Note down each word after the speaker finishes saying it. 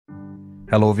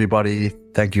Hello, everybody.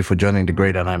 Thank you for joining the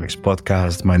Great Dynamics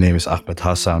podcast. My name is Ahmed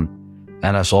Hassan.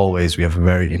 And as always, we have a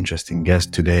very interesting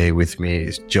guest today. With me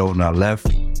is Jonah Leff.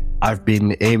 I've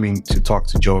been aiming to talk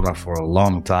to Jonah for a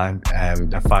long time.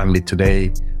 And finally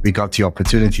today, we got the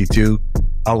opportunity to.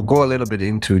 I'll go a little bit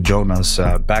into Jonah's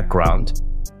background.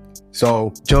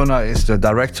 So Jonah is the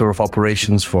Director of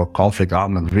Operations for Conflict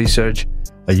Armament Research,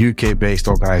 a UK-based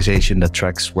organization that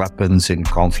tracks weapons in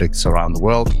conflicts around the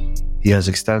world. He has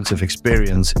extensive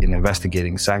experience in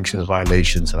investigating sanctions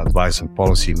violations and advising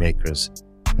policymakers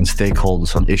and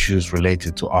stakeholders on issues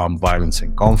related to armed violence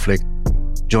and conflict.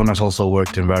 Jonah has also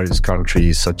worked in various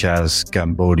countries such as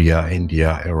Cambodia,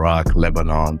 India, Iraq,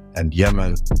 Lebanon, and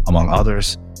Yemen, among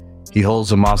others. He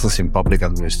holds a master's in public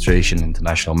administration,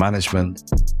 international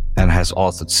management, and has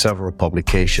authored several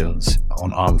publications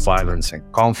on armed violence and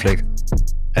conflict.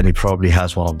 And he probably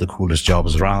has one of the coolest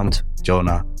jobs around.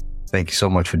 Jonah, thank you so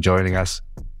much for joining us.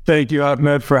 Thank you,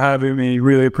 Ahmed, for having me.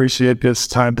 Really appreciate this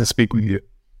time to speak with you.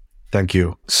 Thank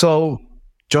you. So,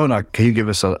 Jonah, can you give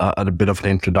us a bit of an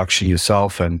introduction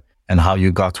yourself and how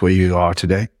you got where you are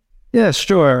today? Yeah,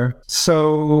 sure.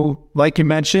 So, like you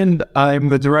mentioned, I'm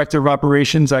the Director of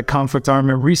Operations at Conflict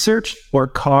Armament Research, or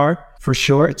CAR for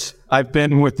short. I've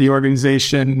been with the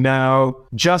organization now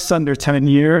just under 10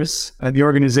 years, and the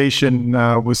organization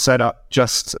was set up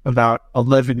just about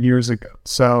 11 years ago.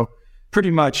 So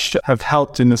pretty much have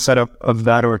helped in the setup of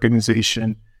that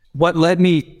organization. What led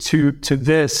me to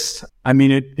this, I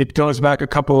mean, it goes back a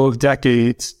couple of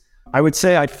decades. I would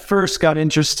say I first got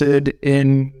interested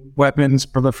in weapons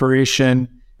proliferation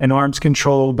and arms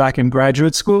control back in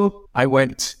graduate school. I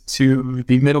went to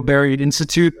the Middlebury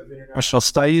Institute of International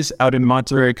Studies out in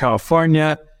Monterey,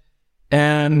 California.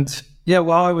 And yeah,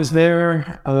 while I was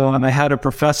there, I had a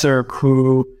professor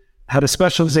who had a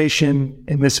specialization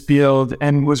in this field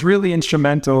and was really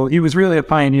instrumental. He was really a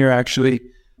pioneer, actually,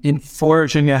 in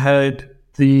forging ahead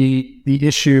the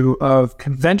issue of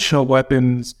conventional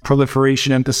weapons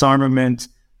proliferation and disarmament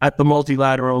at the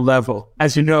multilateral level.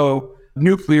 As you know,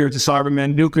 nuclear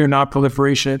disarmament, nuclear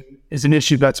non-proliferation is an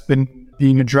issue that's been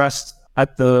being addressed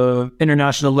at the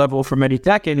international level for many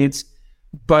decades,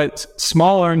 but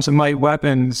small arms and light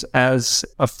weapons as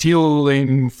a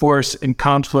fueling force in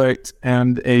conflict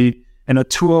and a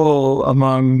tool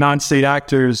among non-state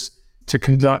actors to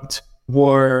conduct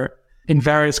war in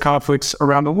various conflicts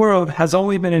around the world has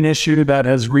only been an issue that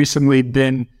has recently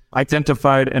been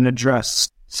identified and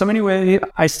addressed. So anyway,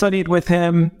 I studied with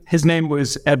him. His name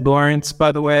was Ed Lawrence,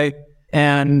 by the way,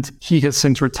 and he has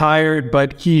since retired,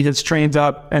 but he has trained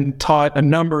up and taught a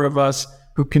number of us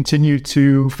who continue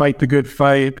to fight the good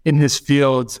fight in his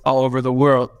field all over the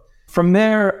world. From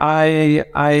there,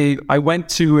 I went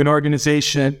to an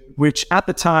organization which at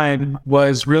the time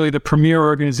was really the premier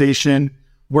organization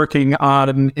working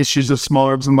on issues of small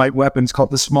arms and light weapons called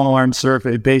the Small Arms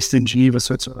Survey, based in Geneva,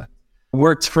 Switzerland.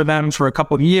 Worked for them for a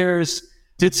couple of years.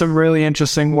 Did some really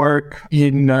interesting work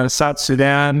in South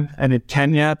Sudan and in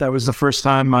Kenya. That was the first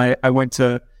time I went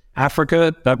to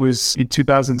Africa. That was in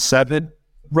 2007.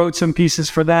 Wrote some pieces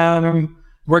for them,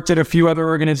 worked at a few other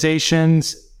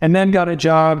organizations, and then got a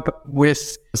job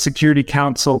with the Security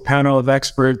Council panel of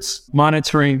experts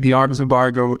monitoring the arms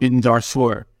embargo in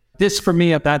Darfur. This, for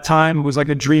me at that time, was like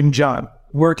a dream job.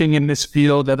 Working in this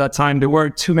field at that time, there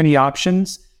weren't too many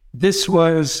options. This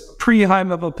was a pretty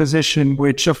high-level position,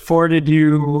 which afforded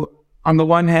you, on the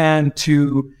one hand,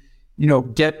 to,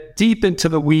 get deep into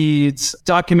the weeds,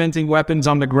 documenting weapons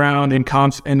on the ground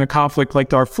in a conflict like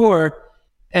Darfur,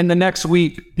 and the next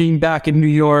week being back in New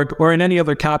York or in any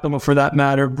other capital for that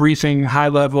matter, briefing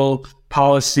high-level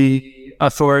policy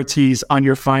authorities on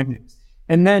your findings,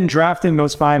 and then drafting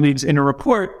those findings in a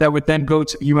report that would then go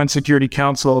to the UN Security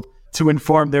Council to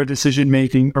inform their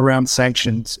decision-making around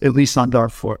sanctions, at least on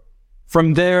Darfur.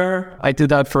 From there, I did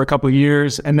that for a couple of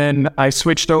years, and then I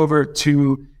switched over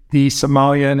to the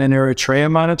Somalia and Eritrea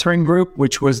monitoring group,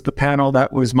 which was the panel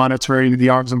that was monitoring the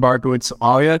arms embargo in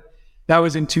Somalia. That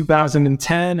was in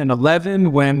 2010 and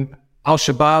 11 when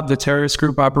Al-Shabaab, the terrorist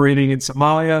group operating in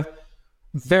Somalia,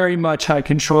 very much had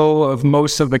control of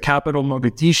most of the capital,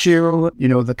 Mogadishu.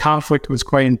 The conflict was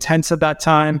quite intense at that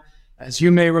time. As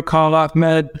you may recall,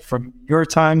 Ahmed, from your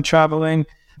time traveling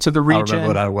to the region. I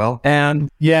remember that well. And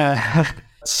yeah,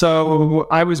 so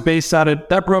I was based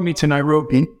that brought me to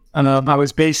Nairobi. I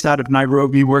was based out of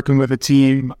Nairobi working with a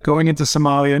team going into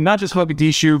Somalia, not just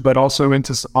Mogadishu, but also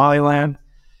into Somaliland.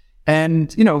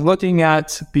 And, looking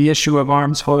at the issue of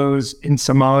arms flows in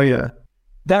Somalia.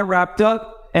 That wrapped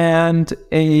up, and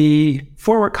a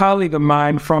former colleague of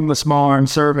mine from the Small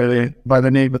Arms Survey by the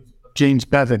name of James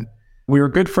Bevan. We were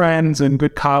good friends and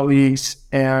good colleagues,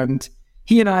 and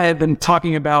he and I had been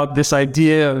talking about this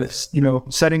idea of,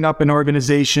 setting up an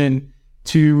organization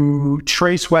to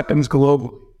trace weapons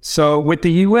globally. So with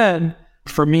the UN,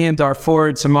 for me in Darfur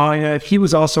and Somalia, he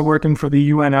was also working for the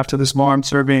UN after the small arms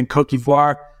survey in Cote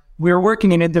d'Ivoire. We were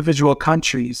working in individual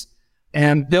countries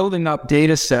and building up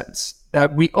data sets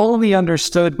that we only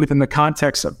understood within the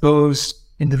context of those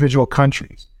individual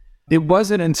countries. It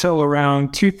wasn't until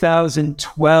around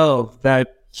 2012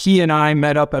 that he and I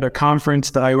met up at a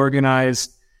conference that I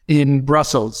organized in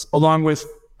Brussels, along with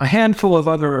a handful of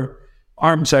other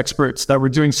arms experts that were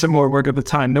doing similar work at the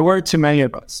time. There weren't too many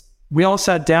of us. We all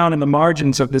sat down in the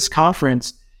margins of this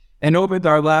conference and opened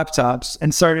our laptops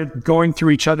and started going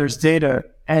through each other's data.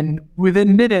 And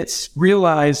within minutes,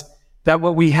 realized that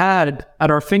what we had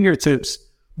at our fingertips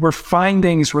were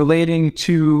findings relating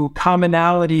to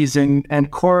commonalities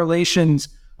and correlations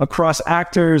across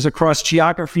actors, across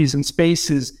geographies and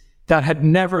spaces that had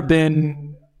never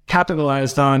been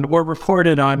capitalized on or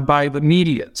reported on by the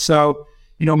media. So,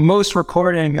 most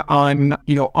reporting on,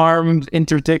 armed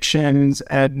interdictions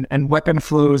and weapon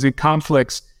flows and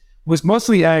conflicts was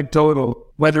mostly anecdotal,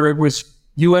 whether it was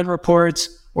UN reports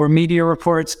or media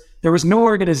reports. There was no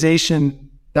organization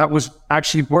that was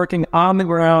actually working on the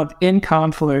ground in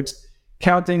conflicts,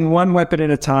 counting one weapon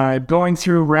at a time, going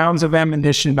through rounds of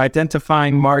ammunition,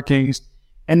 identifying markings,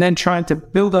 and then trying to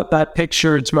build up that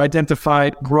picture to identify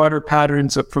broader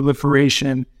patterns of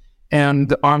proliferation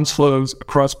and arms flows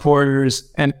across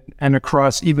borders and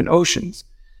across even oceans.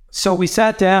 So we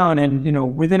sat down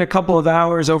and, within a couple of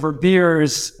hours over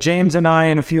beers, James and I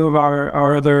and a few of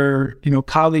our other,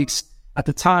 colleagues at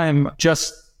the time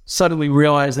just suddenly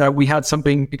realized that we had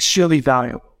something extremely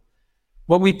valuable.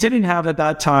 What we didn't have at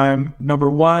that time, number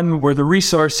one, were the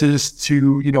resources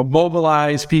to,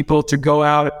 mobilize people to go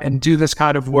out and do this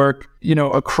kind of work,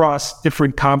 across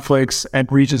different conflicts and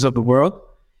regions of the world.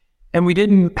 And we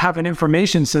didn't have an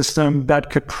information system that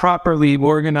could properly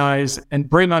organize and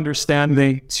bring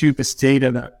understanding to this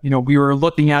data that, we were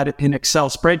looking at it in Excel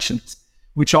spreadsheets,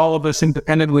 which all of us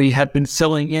independently had been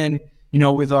filling in,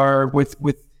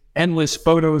 with endless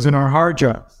photos in our hard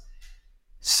drives.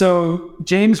 So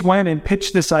James went and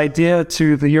pitched this idea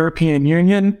to the European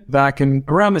Union back in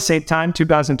around the same time,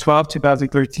 2012,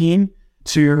 2013,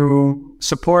 to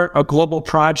support a global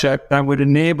project that would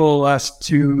enable us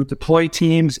to deploy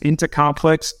teams into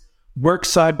conflicts, work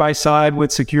side by side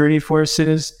with security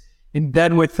forces,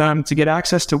 embed with them to get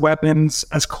access to weapons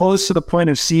as close to the point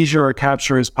of seizure or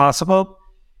capture as possible,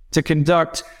 to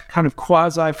conduct kind of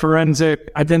quasi-forensic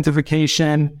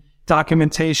identification,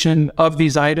 documentation of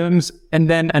these items, and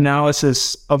then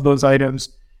analysis of those items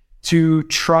to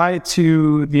try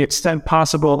to the extent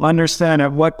possible understand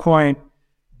at what point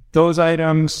those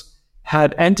items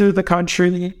had entered the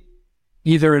country,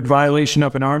 either in violation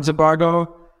of an arms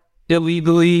embargo,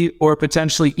 illegally, or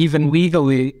potentially even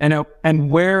legally, and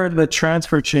where the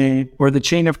transfer chain or the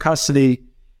chain of custody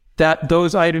that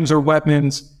those items or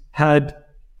weapons had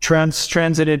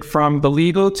transited from the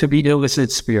legal to the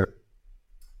illicit sphere.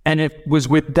 And it was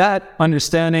with that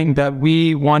understanding that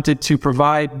we wanted to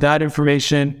provide that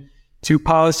information to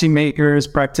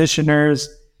policymakers, practitioners,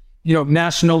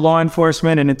 national law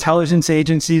enforcement and intelligence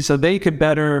agencies so they could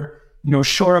better,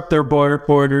 shore up their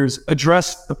borders,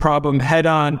 address the problem head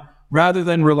on, rather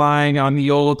than relying on the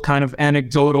old kind of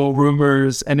anecdotal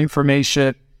rumors and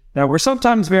information that were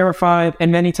sometimes verified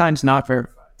and many times not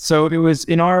verified. So it was,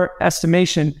 in our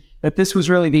estimation, that this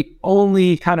was really the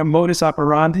only kind of modus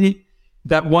operandi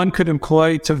that one could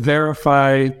employ to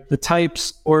verify the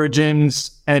types,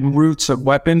 origins, and routes of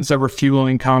weapons that were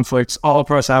fueling conflicts all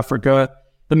across Africa,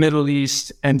 the Middle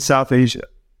East, and South Asia.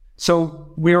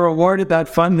 So we were awarded that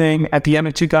funding at the end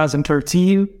of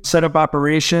 2013, set up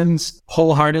operations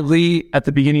wholeheartedly at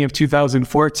the beginning of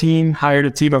 2014, hired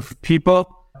a team of people.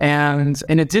 And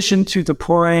in addition to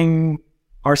deploying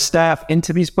our staff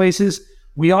into these places,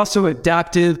 we also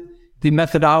adapted the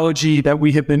methodology that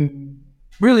we have been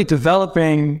really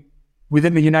developing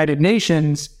within the United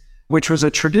Nations, which was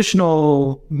a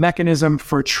traditional mechanism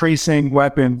for tracing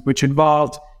weapons, which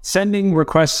involved sending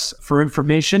requests for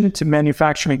information to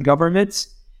manufacturing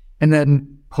governments, and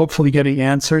then hopefully getting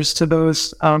answers to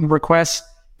those requests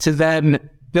to then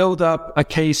build up a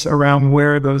case around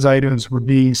where those items were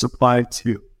being supplied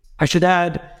to. I should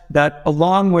add that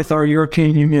along with our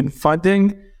European Union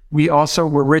funding, we also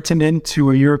were written into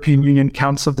a European Union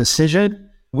Council decision,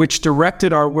 which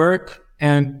directed our work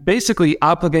and basically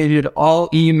obligated all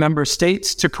EU member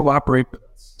states to cooperate with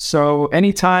us. So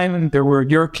anytime there were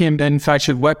European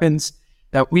manufactured weapons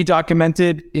that we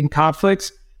documented in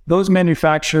conflicts, those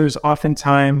manufacturers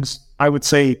oftentimes I would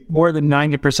say more than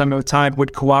 90% of the time,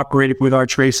 would cooperate with our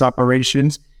trace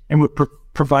operations and would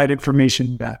provide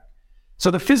information back. So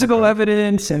the physical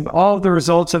evidence and all of the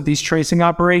results of these tracing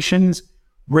operations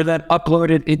were then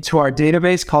uploaded into our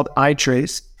database called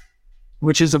iTrace,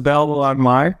 which is available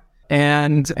online.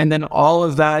 And then all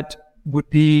of that would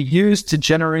be used to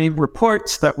generate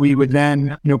reports that we would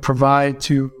then, provide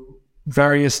to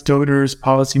various donors,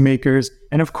 policymakers,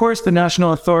 and of course the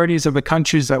national authorities of the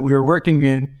countries that we were working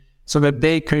in, so that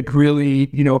they could really,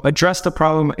 address the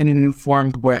problem in an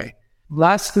informed way.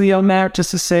 Lastly on that,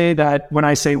 just to say that when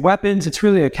I say weapons, it's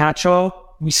really a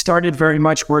catch-all. We started very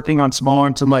much working on small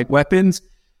arms and light weapons,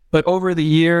 but over the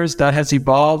years that has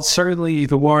evolved. Certainly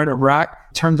the war in Iraq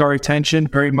turned our attention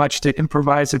very much to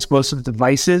improvised explosive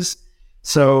devices.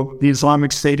 So the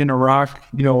Islamic State in Iraq,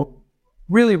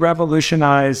 really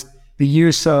revolutionized the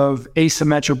use of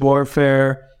asymmetric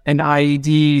warfare and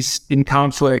IEDs in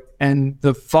conflict, and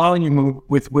the volume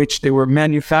with which they were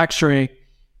manufacturing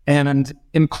and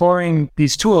employing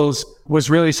these tools was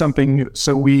really something new.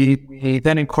 So we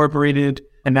then incorporated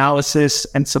analysis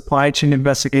and supply chain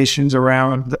investigations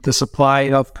around the supply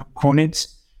of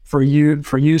components for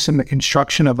use in the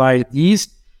construction of IEDs.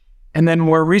 And then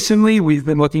more recently, we've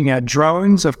been looking at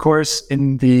drones, of course,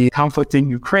 in the conflict in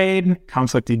Ukraine,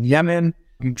 conflict in Yemen,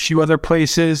 and a few other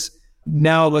places.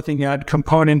 Now looking at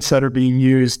components that are being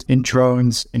used in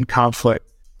drones in conflict.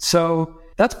 So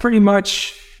that's pretty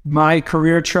much my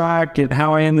career track and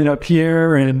how I ended up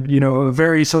here, and, a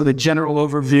very sort of general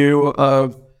overview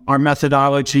of our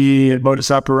methodology and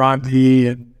modus operandi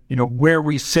and, where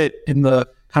we sit in the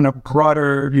kind of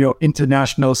broader,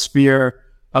 international sphere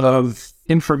of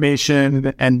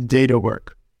information and data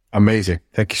work. Amazing.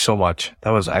 Thank you so much. That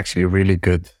was actually a really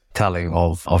good telling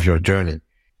of your journey.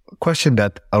 A question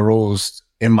that arose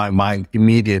in my mind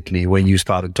immediately when you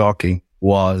started talking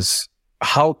was,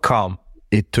 how come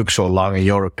it took so long, in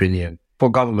your opinion, for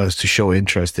governments to show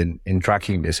interest in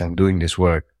tracking this and doing this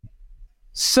work?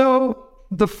 So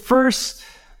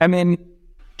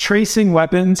tracing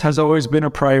weapons has always been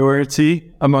a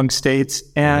priority among states.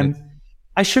 And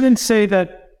I shouldn't say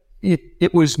that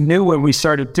it was new when we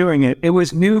started doing it. It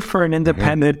was new for an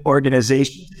independent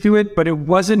organization to do it, but it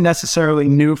wasn't necessarily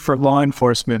new for law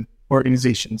enforcement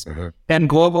organizations. And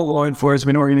global law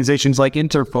enforcement organizations like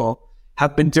Interpol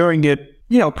have been doing it,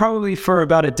 probably for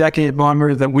about a decade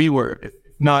longer than we were, if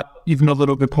not even a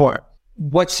little bit more.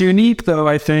 What's unique, though,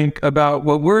 I think, about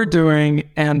what we're doing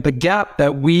and the gap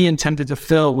that we intended to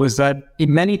fill was that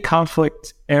in many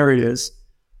conflict areas,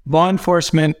 law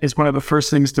enforcement is one of the first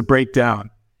things to break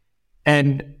down.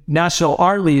 And national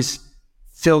armies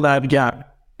fill that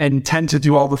gap and tend to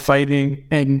do all the fighting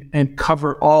and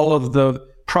cover all of the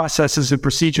processes and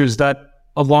procedures that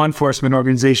a law enforcement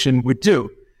organization would do.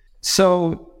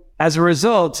 So as a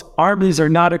result, armies are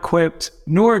not equipped,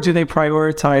 nor do they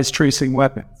prioritize tracing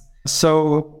weapons.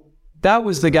 So that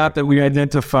was the gap that we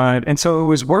identified. And so it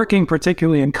was working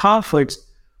particularly in conflicts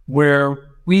where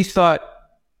we thought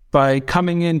by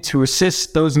coming in to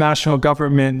assist those national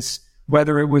governments,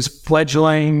 whether it was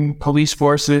fledgling police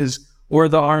forces or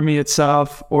the army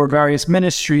itself or various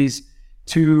ministries,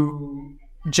 to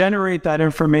generate that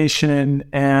information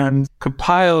and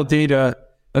compile data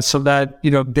so that,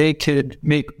 they could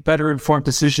make better informed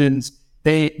decisions.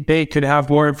 They could have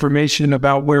more information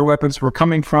about where weapons were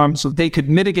coming from, so they could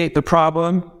mitigate the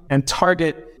problem and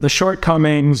target the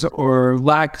shortcomings or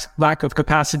lack of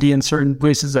capacity in certain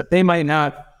places that they might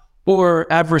have,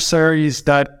 or adversaries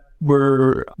that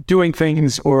were doing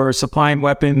things or supplying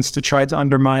weapons to try to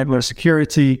undermine their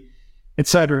security, et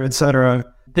cetera, et cetera.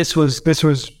 This was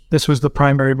the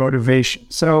primary motivation.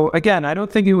 So again, I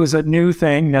don't think it was a new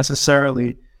thing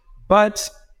necessarily, but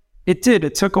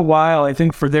it took a while, I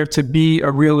think, for there to be a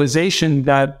realization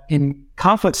that in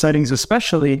conflict settings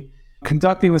especially,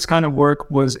 conducting this kind of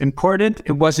work was important.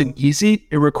 It wasn't easy.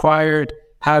 It required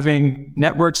having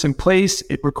networks in place.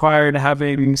 It required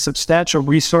having substantial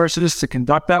resources to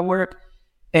conduct that work,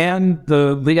 and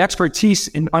the expertise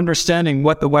in understanding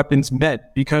what the weapons meant,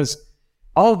 because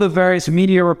all the various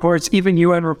media reports, even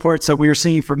UN reports that we were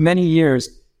seeing for many years,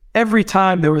 every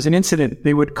time there was an incident,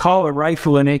 they would call a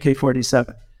rifle an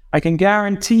AK-47. I can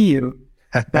guarantee you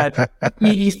that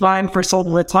EE line for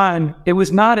Sultan time, it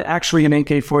was not actually an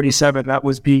AK-47 that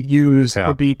was being used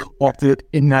or being collected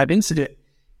in that incident.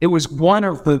 It was one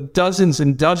of the dozens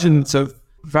and dozens of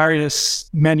various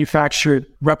manufactured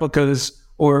replicas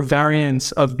or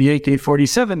variants of the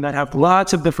AK-47 that have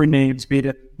lots of different names, be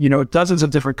it, dozens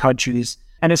of different countries.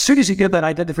 And as soon as you get that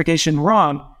identification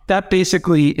wrong, that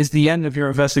basically is the end of your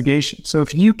investigation. So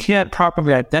if you can't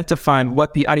properly identify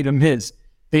what the item is,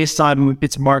 based on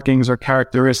its markings or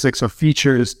characteristics or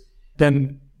features,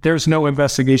 then there's no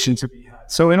investigation to be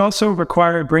had. So it also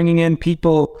required bringing in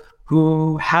people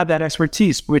who had that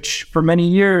expertise, which for many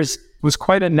years was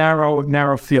quite a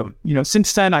narrow field.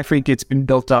 Since then, I think it's been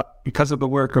built up because of the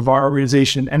work of our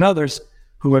organization and others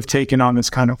who have taken on this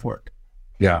kind of work.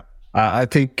 Yeah. I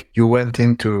think you went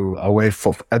into a way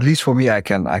for, at least for me, I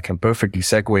can perfectly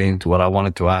segue into what I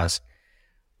wanted to ask,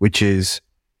 which is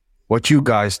what you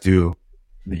guys do,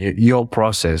 your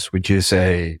process, which is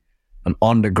an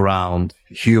on-the-ground,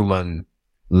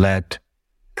 human-led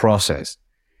process.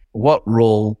 What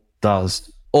role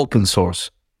does open source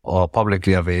or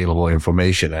publicly available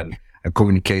information and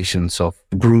communications of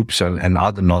groups and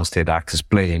other non-state actors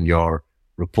play in your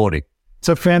reporting? It's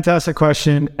a fantastic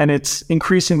question, and it's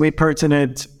increasingly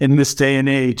pertinent in this day and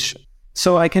age.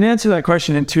 So I can answer that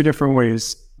question in two different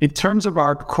ways. In terms of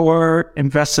our core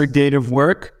investigative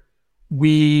work,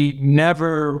 we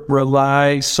never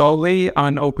rely solely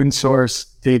on open source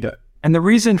data. And the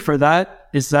reason for that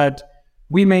is that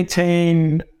we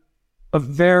maintain a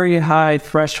very high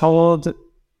threshold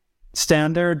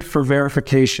standard for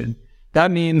verification.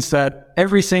 That means that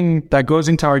everything that goes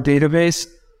into our database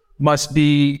must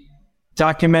be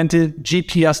documented,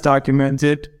 GPS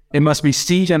documented. It must be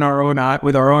seen in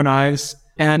with our own eyes.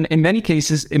 And in many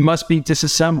cases, it must be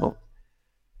disassembled.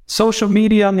 Social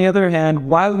media, on the other hand,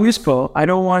 while useful, I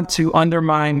don't want to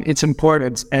undermine its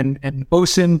importance. And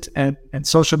OSINT and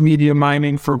social media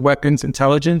mining for weapons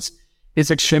intelligence is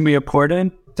extremely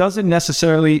important. Doesn't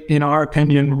necessarily, in our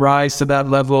opinion, rise to that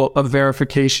level of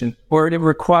verification, or it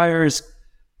requires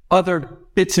other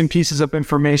bits and pieces of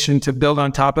information to build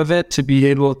on top of it to be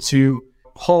able to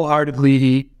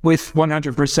wholeheartedly, with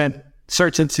 100%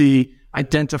 certainty,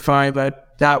 identify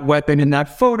that weapon in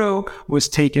that photo was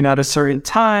taken at a certain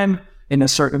time, in a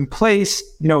certain place.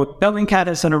 Bellingcat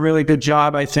has done a really good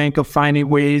job, I think, of finding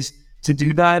ways to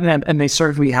do that, and they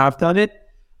certainly have done it.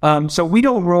 So we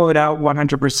don't roll it out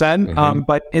 100%,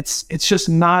 but it's just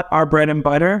not our bread and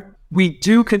butter. We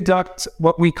do conduct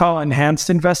what we call enhanced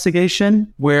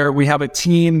investigation, where we have a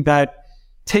team that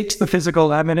takes the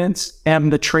physical evidence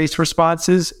and the trace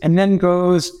responses and then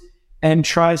goes and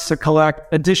tries to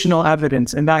collect additional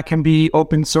evidence. And that can be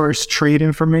open source trade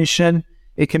information.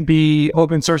 It can be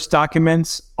open source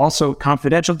documents, also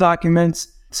confidential documents,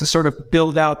 to sort of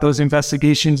build out those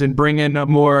investigations and bring in a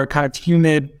more kind of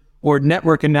human or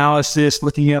network analysis,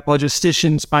 looking at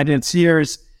logisticians,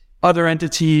 financiers, other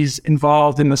entities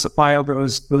involved in the supply of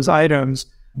those items.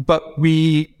 But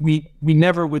we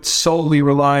never would solely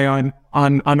rely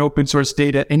on open source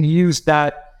data and use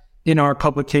that in our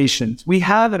publications. We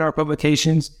have in our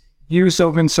publications used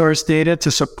open source data to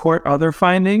support other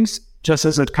findings, just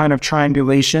as a kind of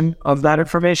triangulation of that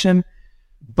information.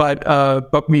 But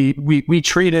we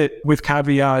treat it with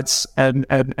caveats and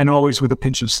always with a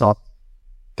pinch of salt.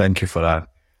 Thank you for that.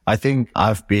 I think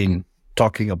I've been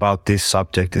talking about this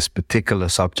particular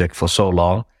subject for so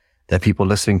long that people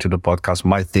listening to the podcast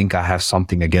might think I have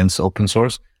something against open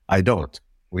source. I don't.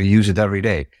 We use it every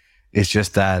day. It's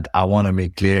just that I want to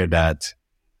make clear that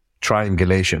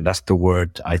triangulation, that's the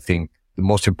word, I think, the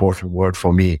most important word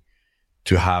for me,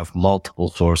 to have multiple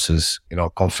sources,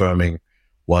 confirming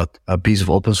what a piece of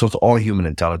open source or human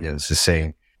intelligence is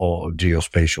saying, or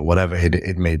geospatial, whatever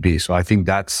it may be. So I think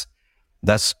that's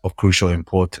of crucial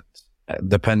importance,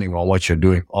 depending on what you're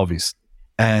doing, obviously.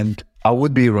 And I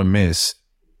would be remiss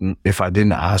if I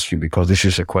didn't ask you, because this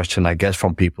is a question I get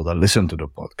from people that listen to the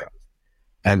podcast.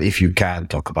 And if you can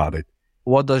talk about it,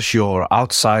 what does your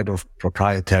outside of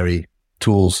proprietary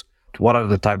tools, what are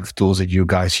the type of tools that you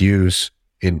guys use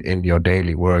in your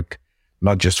daily work,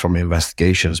 not just from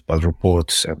investigations, but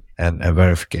reports and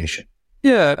verification?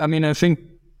 Yeah, I think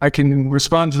I can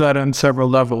respond to that on several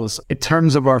levels. In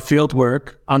terms of our field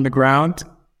work on the ground,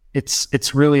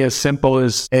 it's really as simple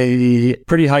as a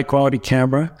pretty high quality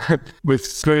camera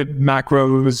with good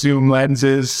macro zoom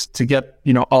lenses to get,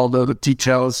 all the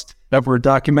details that we're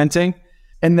documenting.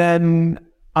 And then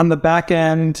on the back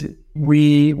end,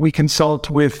 we consult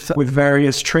with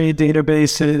various trade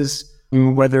databases,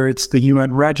 whether it's the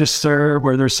UN Register,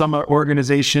 where there's some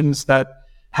organizations that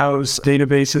house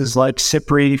databases like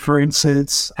CIPRI, for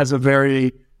instance, has a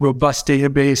very robust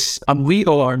database on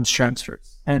legal arms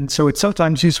transfers. And so it's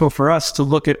sometimes useful for us to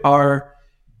look at our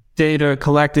data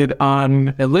collected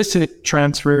on illicit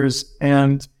transfers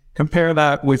and compare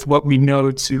that with what we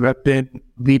know to have been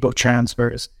legal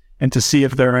transfers, and to see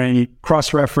if there are any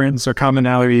cross-reference or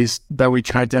commonalities that we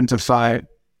can identify.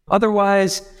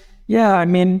 Otherwise,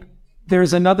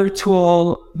 there's another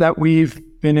tool that we've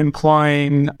been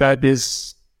employing that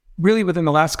is really within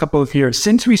the last couple of years,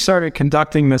 since we started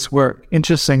conducting this work,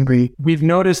 interestingly, we've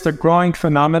noticed a growing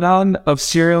phenomenon of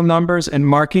serial numbers and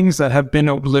markings that have been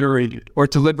obliterated or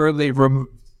deliberately removed.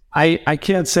 I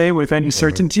can't say with any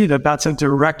certainty that that's a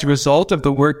direct result of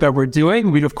the work that we're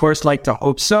doing. We'd of course like to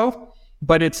hope so,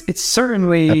 but it's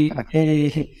certainly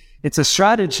it's a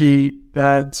strategy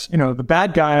that, the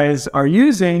bad guys are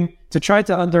using to try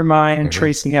to undermine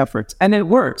tracing efforts. And it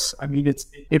works. I mean,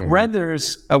 it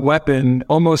renders a weapon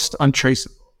almost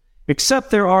untraceable,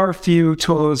 except there are a few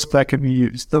tools that can be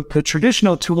used. The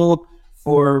traditional tool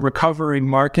for recovering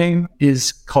marking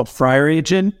is called Fryer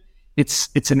agent.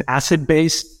 It's an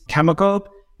acid-based chemical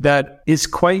that is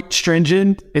quite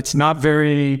stringent. It's not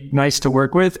very nice to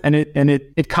work with, and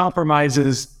it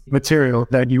compromises material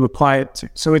that you apply it to.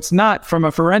 So it's not, from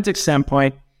a forensic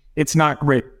standpoint, it's not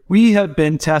great. We have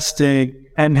been testing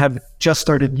and have just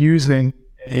started using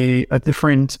a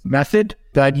different method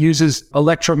that uses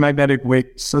electromagnetic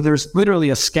waves. So there's literally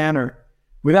a scanner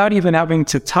without even having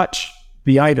to touch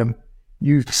the item.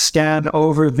 You scan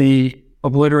over the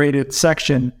obliterated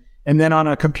section, and then on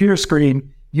a computer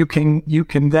screen, you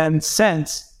can then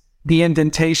sense the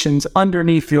indentations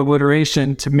underneath the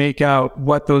obliteration to make out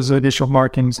what those initial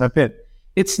markings have been.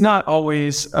 It's not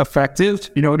always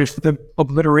effective. If the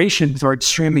obliterations are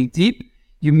extremely deep,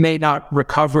 you may not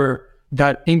recover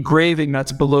that engraving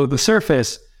that's below the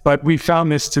surface. But we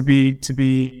found this to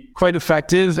be quite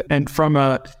effective. And from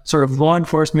a sort of law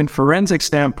enforcement forensic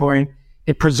standpoint,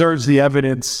 it preserves the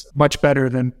evidence much better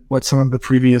than what some of the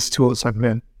previous tools have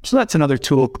been. So that's another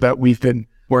tool that we've been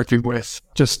working with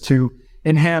just to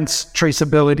enhance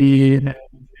traceability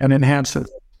and enhance it.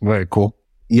 Very cool.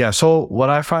 Yeah. So what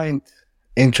I find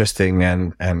interesting,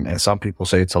 and some people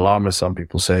say it's alarmist, some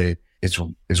people say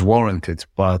it's warranted,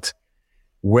 but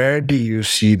where do you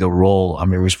see the role? I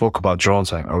mean, we spoke about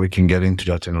drones, or we can get into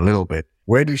that in a little bit.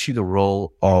 Where do you see the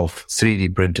role of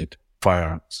 3D printed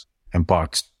firearms and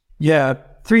parts? Yeah,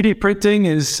 3D printing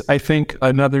is, I think,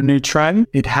 another new trend.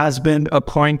 It has been a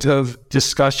point of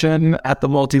discussion at the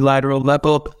multilateral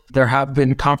level. There have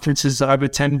been conferences that I've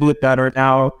attended that are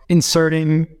now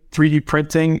inserting 3D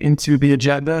printing into the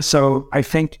agenda. So I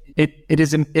think it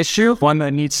is an issue, one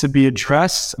that needs to be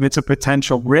addressed. It's a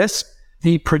potential risk.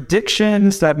 The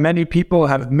predictions that many people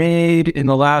have made in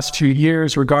the last few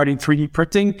years regarding 3D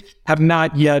printing have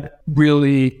not yet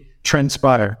really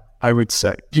transpired, I would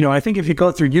say. I think if you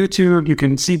go through YouTube, you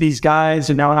can see these guys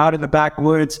are now out in the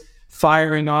backwoods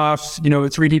firing off,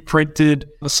 3D printed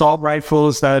assault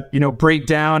rifles that, break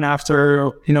down after,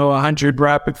 100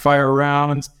 rapid fire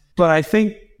rounds. But I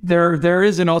think there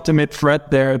is an ultimate threat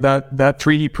there that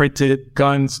 3D printed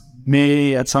guns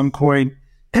may at some point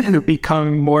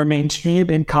become more mainstream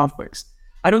in conflicts.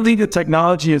 I don't think the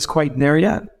technology is quite there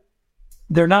yet.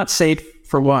 They're not safe,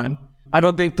 for one. I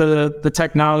don't think the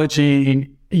technology,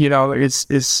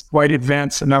 is quite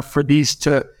advanced enough for these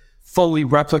to fully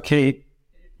replicate,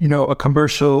 a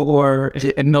commercial or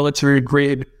a military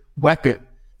grade weapon.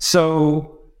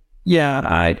 So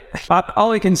yeah,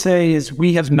 all I can say is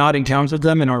we have not encountered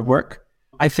them in our work.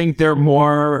 I think they're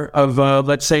more of a,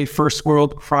 let's say, first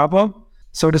world problem,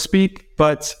 so to speak.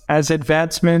 But as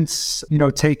advancements,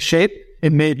 take shape,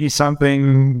 it may be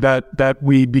something that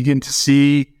we begin to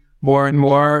see more and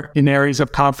more in areas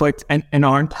of conflict and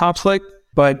armed conflict.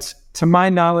 But to my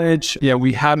knowledge,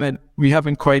 we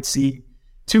haven't quite seen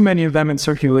too many of them in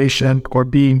circulation or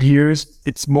being used.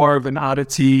 It's more of an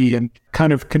oddity and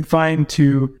kind of confined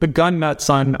to the gun nuts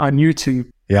on YouTube.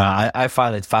 Yeah, I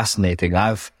find it fascinating.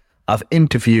 I've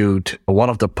interviewed one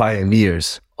of the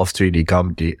pioneers of 3D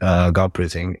gun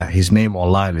printing. His name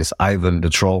online is Ivan the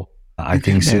Troll. I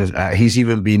think he's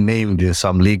even been named in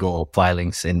some legal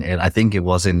filings in I think it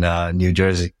was in New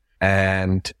Jersey.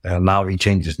 And now he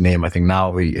changed his name. I think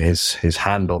now his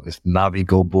handle is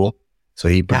Navigo Bull. So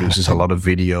he produces a lot of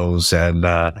videos and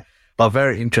but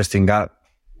very interesting guy,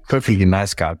 perfectly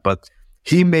nice guy. But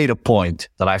he made a point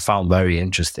that I found very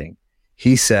interesting.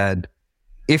 He said,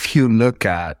 if you look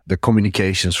at the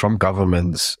communications from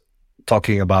governments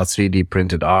talking about 3D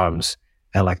printed arms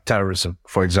and like terrorism,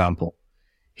 for example,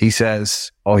 he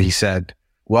said,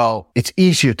 well, it's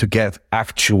easier to get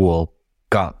actual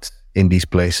guns in these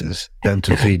places than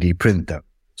to 3D print them.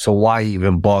 So why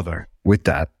even bother with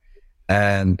that?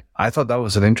 And I thought that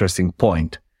was an interesting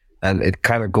point. And it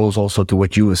kind of goes also to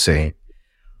what you were saying.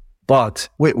 But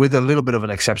with a little bit of an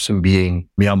exception being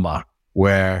Myanmar,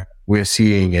 where we're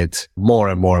seeing it more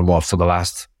and more and more for the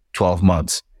last 12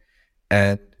 months.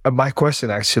 And my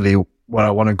question actually, what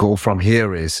I want to go from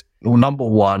here is, number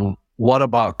one, what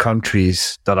about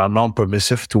countries that are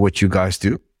non-permissive to what you guys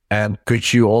do? And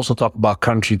could you also talk about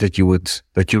countries that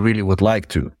you really would like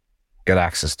to get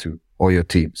access to, or your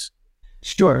teams?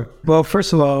 Sure. Well,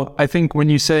 first of all, I think when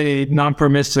you say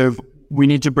non-permissive, we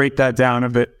need to break that down a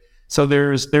bit. So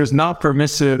there's not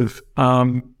permissive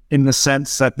in the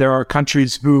sense that there are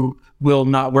countries who will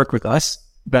not work with us,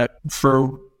 that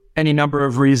for any number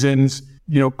of reasons,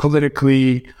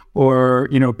 politically or,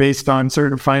 based on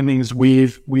certain findings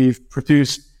we've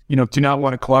produced, do not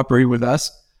want to cooperate with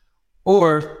us.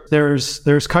 Or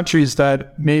there's countries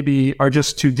that maybe are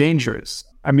just too dangerous.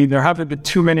 I mean, there haven't been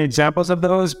too many examples of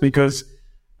those because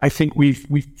I think we've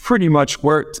pretty much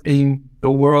worked in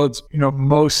the world's,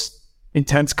 most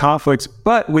intense conflicts.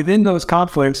 But within those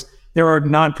conflicts, there are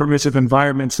non-permissive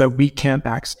environments that we can't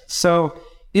access. So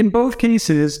in both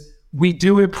cases, we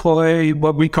do employ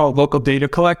what we call local data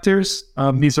collectors.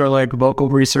 These are like local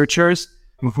researchers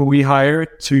who we hire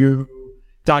to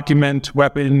document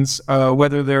weapons,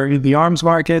 whether they're in the arms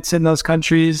markets in those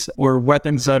countries or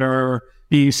weapons that are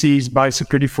being seized by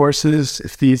security forces,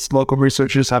 if these local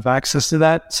researchers have access to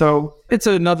that. So it's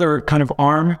another kind of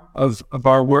arm of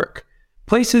our work.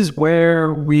 Places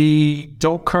where we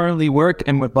don't currently work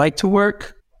and would like to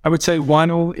work, I would say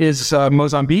one is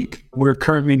Mozambique. We're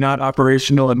currently not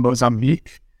operational in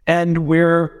Mozambique. And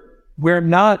we're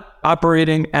not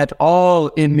operating at all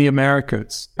in the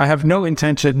Americas. I have no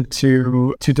intention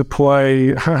to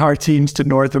deploy our teams to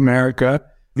North America.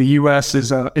 The U.S.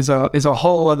 is a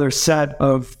whole other set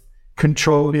of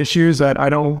control issues that I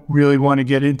don't really want to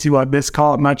get into on this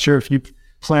call. I'm not sure if you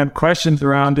planned questions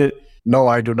around it. No,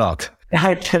 I do not.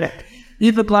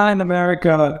 Even Latin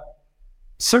America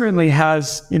certainly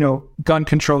has, gun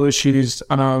control issues,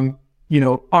 armed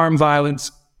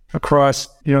violence across,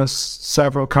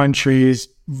 several countries,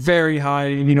 very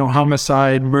high,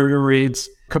 homicide, murder rates,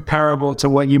 comparable to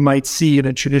what you might see in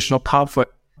a traditional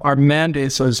conflict. Our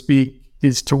mandate, so to speak,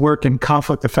 is to work in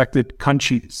conflict-affected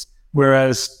countries,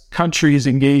 whereas countries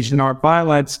engaged in armed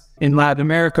violence in Latin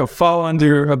America fall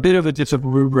under a bit of a different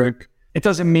rubric. It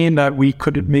doesn't mean that we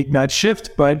couldn't make that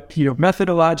shift, but,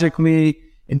 methodologically,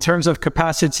 in terms of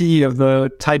capacity of the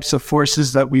types of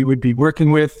forces that we would be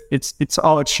working with, it's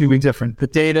all extremely different. The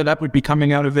data that would be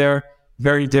coming out of there,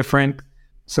 very different.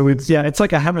 So it's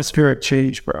like a hemispheric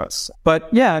change for us. But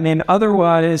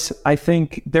otherwise, I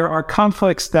think there are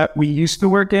conflicts that we used to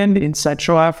work in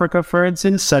Central Africa, for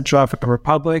instance, Central African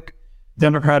Republic,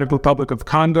 Democratic Republic of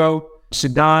Congo,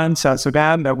 Sudan, South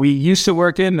Sudan, that we used to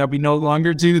work in, that we no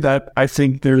longer do, that I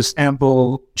think there's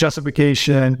ample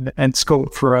justification and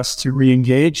scope for us to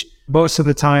re-engage. Most of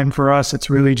the time for us, it's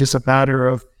really just a matter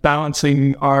of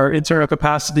balancing our internal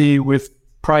capacity with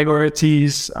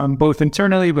priorities, both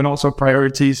internally, but also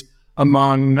priorities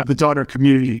among the daughter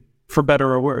community, for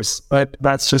better or worse. But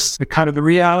that's just the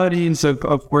realities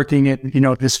of working in,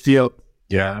 this field.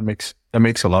 Yeah, that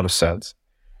makes a lot of sense.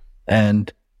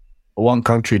 And one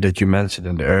country that you mentioned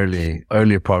in the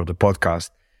earlier part of the podcast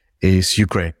is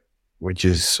Ukraine, which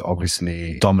is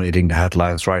obviously dominating the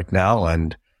headlines right now.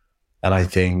 And I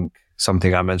think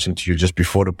something I mentioned to you just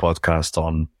before the podcast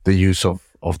on the use of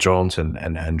drones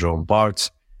and drone parts.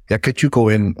 Yeah, could you go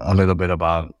in a little bit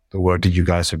about the work that you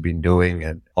guys have been doing?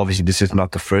 And obviously this is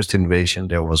not the first invasion.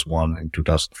 There was one in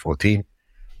 2014.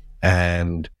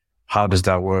 And how does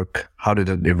that work? How did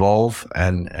it evolve?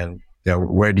 And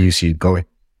where do you see it going?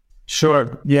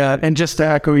 Sure. Yeah. And just to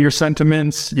echo your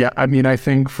sentiments, I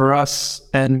think for us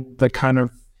and the kind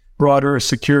of broader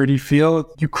security field,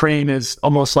 Ukraine is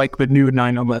almost like the new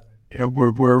 9/11.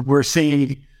 We're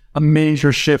seeing a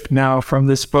major shift now from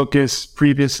this focus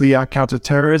previously on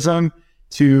counterterrorism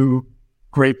to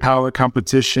great power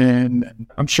competition.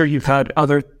 I'm sure you've had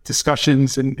other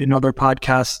discussions in other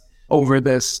podcasts over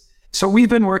this. So we've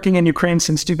been working in Ukraine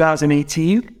since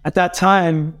 2018. At that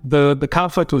time, the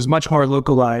conflict was much more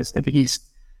localized in the east.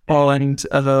 And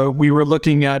we were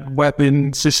looking at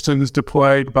weapon systems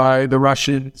deployed by the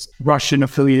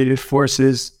Russian-affiliated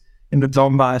forces in the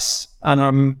Donbass.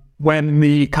 And when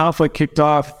the conflict kicked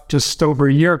off just over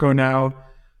a year ago now,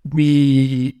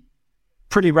 we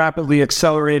pretty rapidly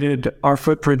accelerated our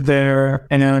footprint there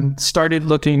and started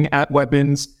looking at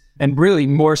weapons and really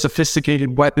more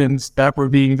sophisticated weapons that were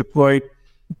being deployed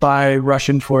by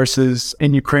Russian forces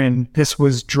in Ukraine. This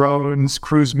was drones,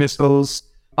 cruise missiles,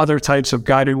 other types of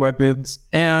guided weapons.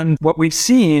 And what we've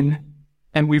seen,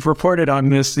 and we've reported on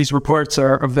this, these reports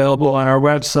are available on our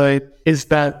website, is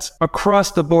that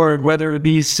across the board, whether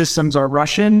these systems are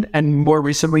Russian and more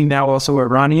recently now also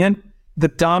Iranian, the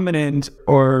dominant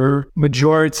or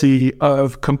majority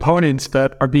of components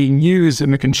that are being used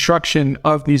in the construction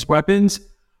of these weapons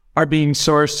are being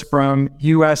sourced from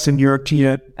US and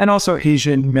European and also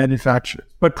Asian manufacturers,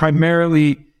 but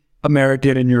primarily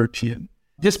American and European.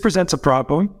 This presents a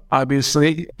problem,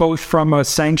 obviously, both from a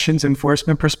sanctions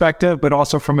enforcement perspective, but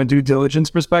also from a due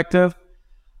diligence perspective.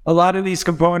 A lot of these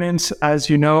components, as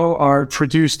you know, are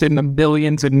produced in the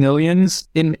billions and millions.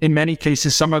 In many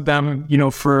cases, some of them,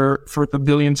 for the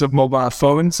billions of mobile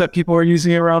phones that people are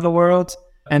using around the world.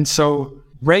 And so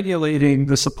regulating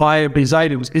the supply of these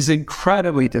items is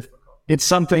incredibly difficult. It's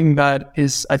something that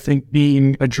is, I think,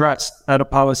 being addressed at a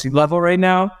policy level right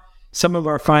now. Some of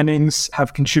our findings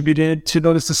have contributed to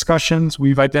those discussions.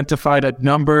 We've identified a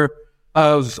number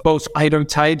of both item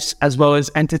types as well as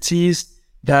entities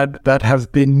that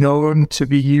have been known to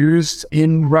be used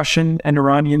in Russian and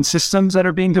Iranian systems that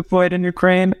are being deployed in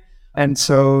Ukraine. And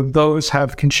so those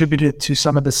have contributed to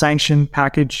some of the sanction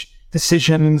package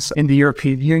decisions in the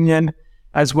European Union,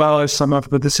 as well as some of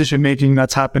the decision-making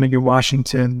that's happening in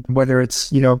Washington, whether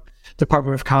it's,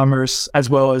 Department of Commerce, as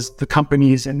well as the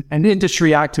companies and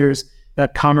industry actors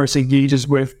that commerce engages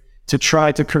with to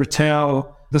try to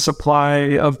curtail the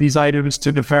supply of these items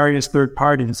to the various third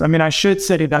parties. I mean, I should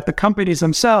say that the companies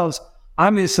themselves,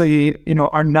 obviously,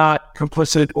 are not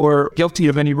complicit or guilty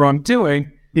of any wrongdoing.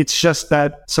 It's just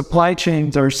that supply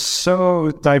chains are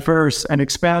so diverse and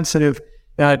expansive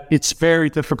that it's very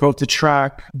difficult to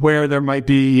track where there might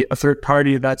be a third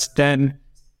party that's then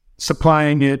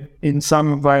supplying it in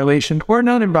some violation or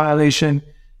not in violation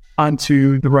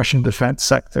onto the Russian defense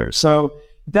sector. So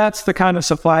that's the kind of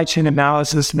supply chain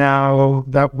analysis now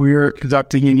that we're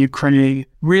conducting in Ukraine,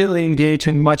 really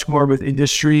engaging much more with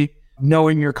industry,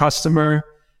 knowing your customer,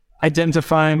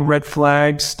 identifying red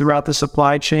flags throughout the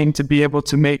supply chain to be able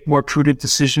to make more prudent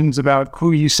decisions about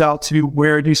who you sell to,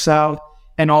 where you sell,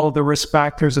 and all of the risk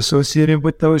factors associated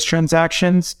with those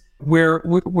transactions.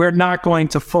 We're not going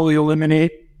to fully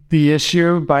eliminate the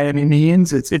issue by any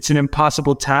means. It's an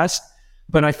impossible task.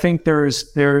 But I think there's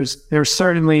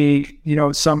certainly,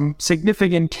 some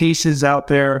significant cases out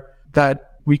there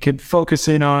that we could focus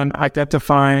in on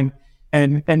identifying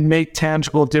and make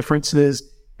tangible differences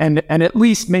and at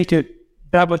least make it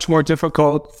that much more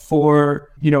difficult for,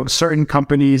 certain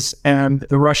companies and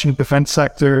the Russian defense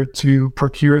sector to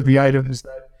procure the items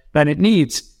that it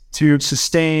needs to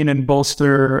sustain and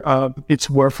bolster its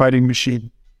warfighting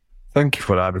machine. Thank you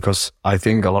for that, because I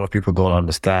think a lot of people don't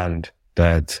understand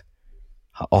that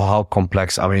or how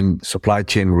complex. I mean, supply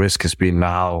chain risk has been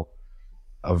now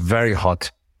a very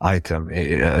hot item.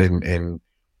 In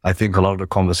I think a lot of the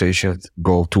conversations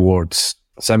go towards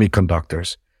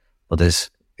semiconductors, but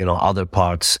there's other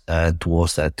parts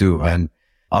towards that too, and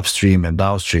upstream and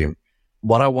downstream.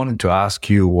 What I wanted to ask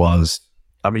you was,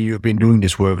 I mean, you've been doing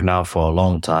this work now for a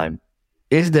long time.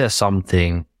 Is there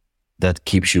something that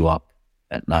keeps you up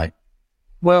at night?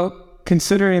 Well,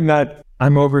 considering that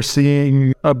I'm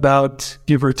overseeing about,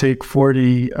 give or take,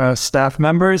 40 staff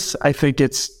members, I think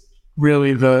it's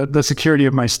really the security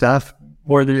of my staff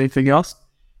more than anything else.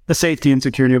 The safety and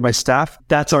security of my staff.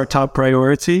 That's our top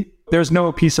priority. There's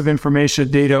no piece of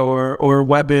information, data, or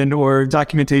weapon, or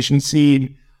documentation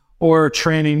seen, or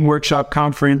training, workshop,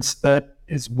 conference that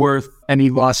is worth any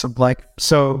loss of life.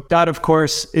 So that, of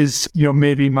course, is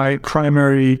maybe my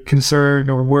primary concern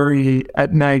or worry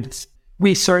at night.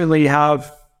 We certainly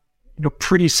have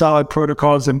pretty solid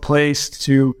protocols in place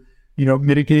to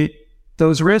mitigate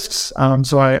those risks.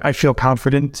 So I feel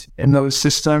confident in those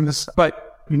systems,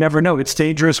 but you never know. It's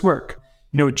dangerous work.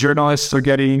 Journalists are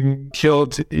getting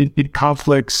killed in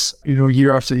conflicts,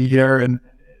 year after year, and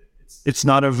it's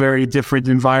not a very different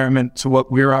environment to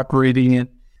what we're operating in.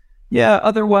 Yeah.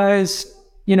 Otherwise,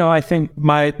 I think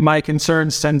my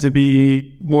concerns tend to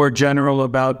be more general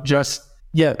about just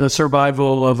the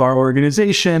survival of our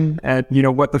organization and,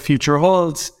 what the future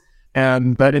holds.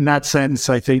 But in that sense,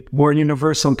 I think more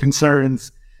universal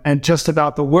concerns and just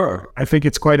about the world. I think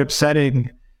it's quite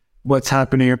upsetting what's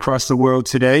happening across the world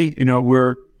today.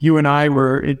 You and I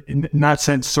were in that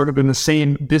sense sort of in the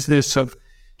same business of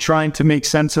trying to make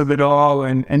sense of it all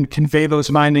and convey those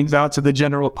findings out to the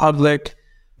general public.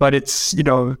 But it's,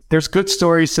 there's good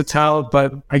stories to tell,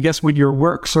 but I guess when your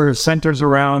work sort of centers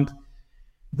around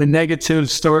the negative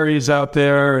stories out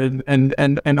there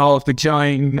and all of the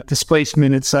giant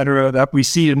displacement, et cetera, that we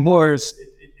see in wars,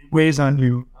 it weighs on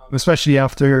you, especially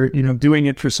after, doing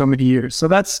it for so many years. So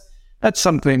that's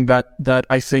something that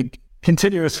I think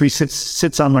continuously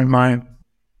sits on my mind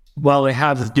while I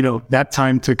have, that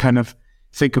time to kind of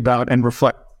think about and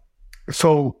reflect.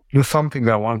 So there's something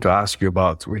that I wanted to ask you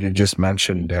about, which you just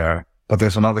mentioned there, but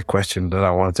there's another question that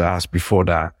I wanted to ask before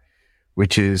that,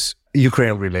 which is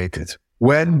Ukraine related.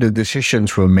 When the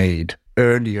decisions were made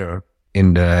earlier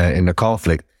in the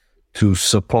conflict to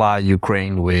supply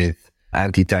Ukraine with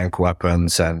anti-tank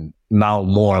weapons and now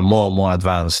more and more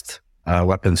advanced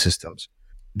weapon systems,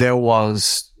 there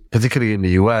was, particularly in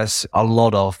the US, a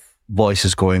lot of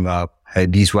voices going up. Hey,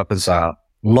 these weapons are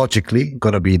logically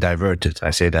going to be diverted.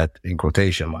 I say that in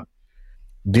quotation mark.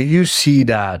 Do you see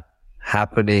that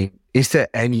happening? Is there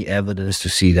any evidence to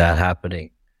see that happening?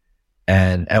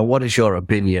 And what is your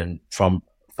opinion from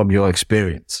your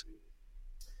experience?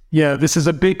 Yeah, this is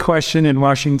a big question in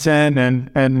Washington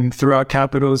and throughout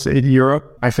capitals in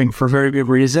Europe, I think for very good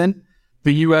reason.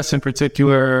 The US in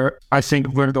particular, I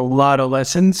think learned a lot of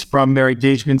lessons from their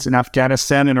engagements in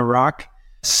Afghanistan and Iraq,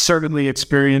 certainly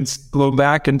experienced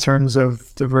blowback in terms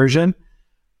of diversion.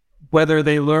 Whether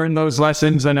they learned those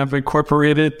lessons and have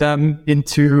incorporated them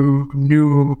into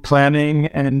new planning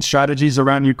and strategies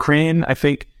around Ukraine, I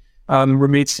think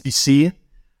remains to be seen.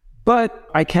 But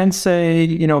I can say,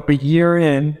 a year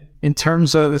in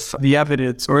terms of the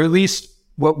evidence, or at least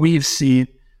what we've seen,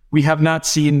 we have not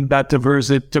seen that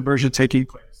diversion taking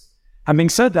place. Having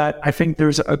said that, I think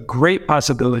there's a great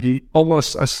possibility,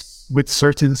 almost with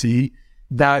certainty,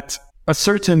 that a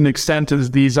certain extent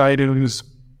of these items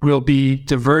will be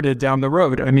diverted down the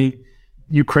road. I mean,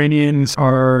 Ukrainians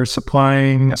are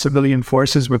supplying civilian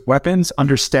forces with weapons,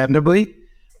 understandably,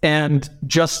 and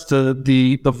just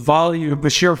the volume, the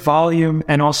sheer volume,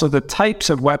 and also the types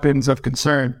of weapons of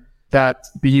concern that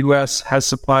the U.S. has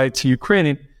supplied to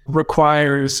Ukraine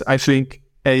requires, I think,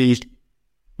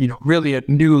 really a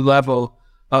new level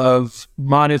of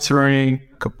monitoring,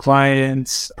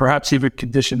 compliance, perhaps even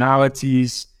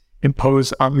conditionalities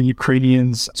imposed on the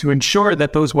Ukrainians to ensure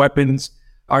that those weapons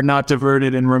are not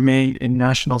diverted and remain in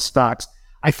national stocks.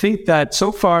 I think that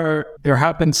so far there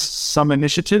have been some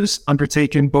initiatives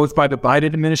undertaken both by the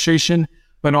Biden administration,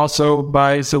 but also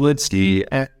by Zelensky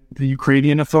and the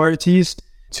Ukrainian authorities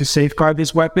to safeguard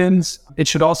these weapons. It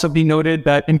should also be noted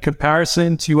that in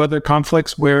comparison to other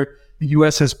conflicts where the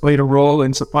U.S. has played a role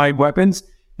in supplying weapons,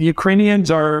 the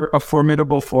Ukrainians are a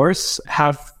formidable force,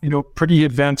 have, pretty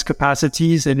advanced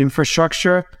capacities and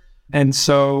infrastructure. And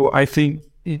so I think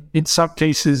in some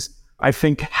cases, I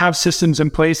think have systems in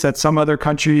place that some other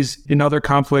countries in other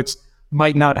conflicts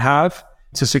might not have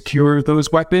to secure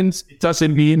those weapons. It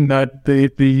doesn't mean that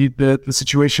the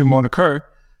situation won't occur,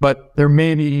 but there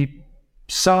may be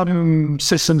some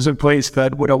systems in place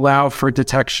that would allow for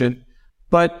detection.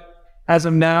 But as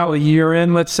of now, a year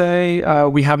in, let's say,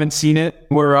 we haven't seen it.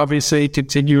 We're obviously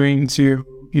continuing to,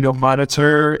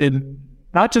 monitor in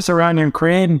not just around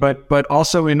Ukraine, but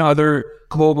also in other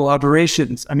global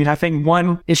operations. I mean, I think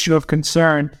one issue of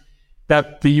concern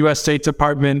that the U.S. State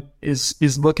Department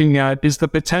is looking at is the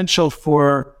potential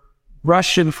for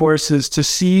Russian forces to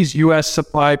seize U.S.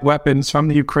 supplied weapons from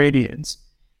the Ukrainians,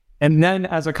 and then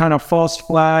as a kind of false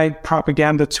flag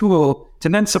propaganda tool to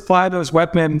then supply those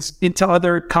weapons into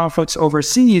other conflicts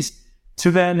overseas to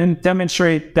then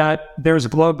demonstrate that there's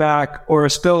blowback or a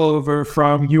spillover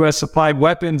from U.S. supplied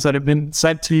weapons that have been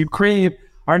sent to Ukraine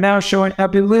are now showing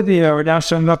up in Libya or now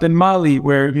showing up in Mali,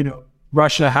 where,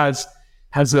 Russia has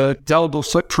a indelible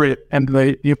footprint and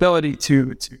the ability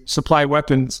to supply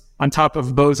weapons on top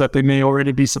of those that they may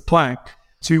already be supplying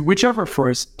to whichever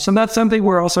force. So that's something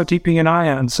we're also keeping an eye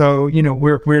on. So,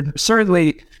 we're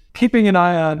certainly keeping an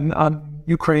eye on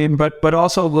Ukraine, but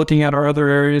also looking at our other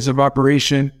areas of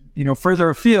operation, further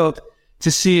afield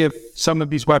to see if some of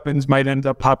these weapons might end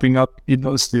up popping up in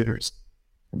those theaters.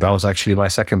 That was actually my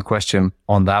second question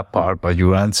on that part, but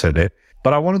you answered it.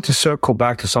 But I wanted to circle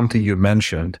back to something you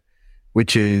mentioned,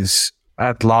 which is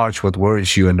at large what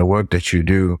worries you in the work that you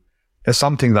do. There's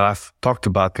something that I've talked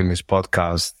about in this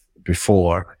podcast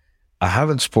before. I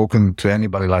haven't spoken to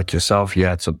anybody like yourself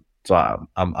yet, so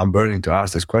I'm burning to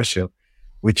ask this question,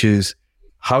 which is,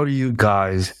 how do you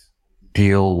guys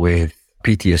deal with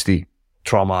PTSD,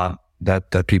 trauma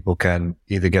that people can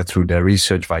either get through their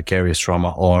research, vicarious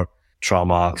trauma, or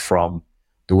trauma from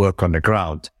the work on the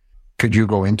ground? Could you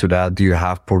go into that? Do you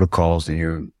have protocols? Do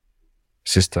you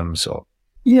systems? Or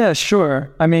Yeah,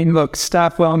 sure. I mean, look,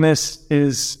 staff wellness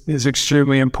is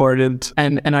extremely important.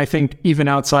 And I think even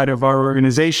outside of our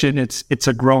organization, it's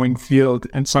a growing field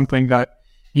and something that,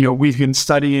 we've been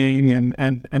studying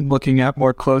and looking at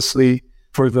more closely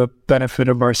for the benefit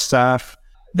of our staff.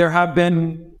 There have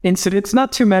been incidents,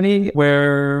 not too many,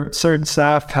 where certain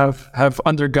staff have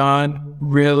undergone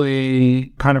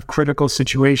really kind of critical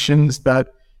situations that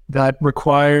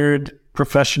required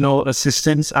professional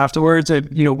assistance afterwards. And,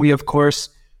 we of course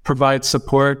provide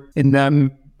support in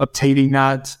them obtaining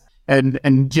that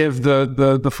and give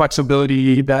the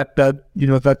flexibility that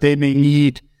they may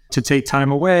need to take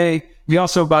time away. We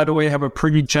also, by the way, have a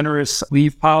pretty generous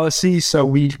leave policy. So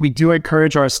we do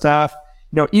encourage our staff,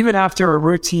 even after a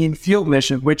routine field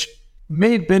mission, which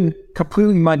may have been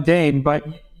completely mundane, but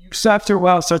you after a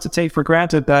while start to take for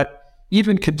granted that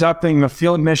even conducting a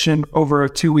field mission over a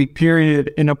 2-week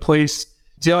period in a place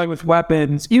dealing with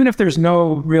weapons, even if there's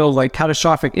no real like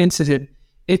catastrophic incident,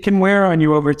 it can wear on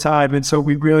you over time. And so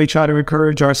we really try to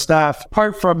encourage our staff,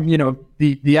 apart from,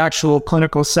 the actual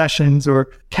clinical sessions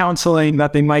or counseling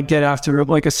that they might get after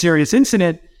like a serious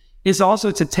incident, is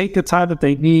also to take the time that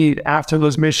they need after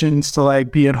those missions to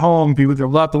like be at home, be with their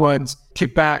loved ones,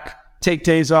 kick back, take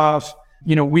days off.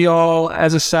 We all,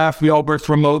 as a staff, we all work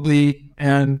remotely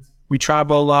and we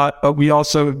travel a lot, but we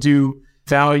also do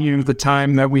value the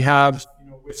time that we have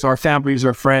with our families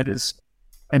or friends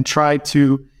and try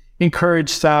to encourage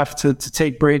staff to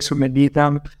take breaks when they need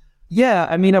them. Yeah,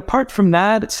 I mean, apart from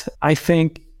that, I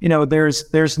think,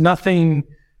 there's nothing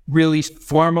really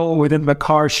formal within the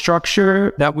CAR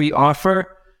structure that we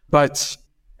offer. But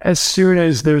as soon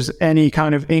as there's any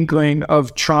kind of inkling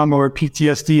of trauma or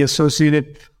PTSD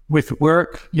associated with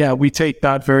work, yeah, we take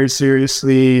that very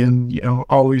seriously and,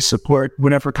 always support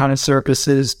whatever kind of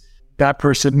services that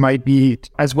person might need,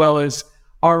 as well as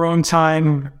our own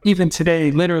time. Even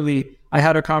today, literally, I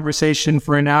had a conversation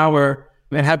for an hour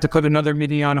and had to put another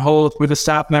meeting on hold with a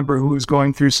staff member who was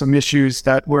going through some issues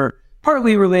that were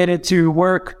partly related to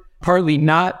work, partly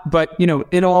not. But,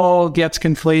 it all gets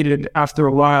conflated after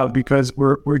a while because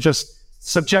we're just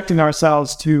subjecting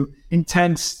ourselves to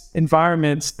intense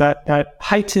environments that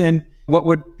heighten what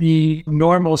would be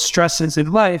normal stresses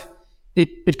in life.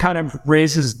 It kind of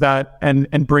raises that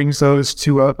and brings those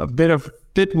to a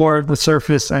bit more of the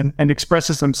surface and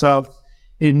expresses themselves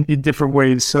in different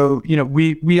ways. So,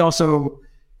 we also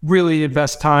really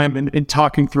invest time in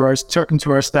talking to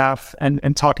our staff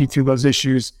and talking through those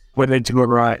issues when they do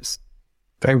arise.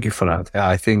 Thank you for that. Yeah,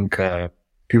 I think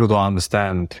people don't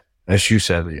understand, as you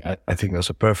said, I think that's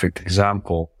a perfect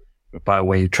example. By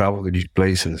when you travel to these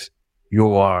places,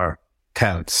 you are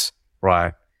tense,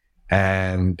 right?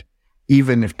 And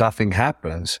even if nothing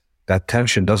happens, that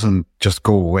tension doesn't just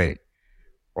go away,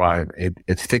 right?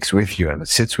 It sticks with you and it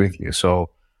sits with you.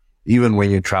 So even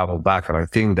when you travel back, and I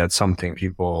think that's something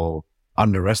people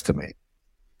underestimate,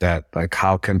 that like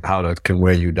how that can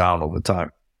wear you down over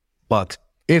time. But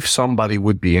if somebody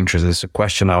would be interested, it's a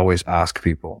question I always ask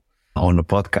people on the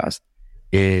podcast,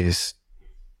 is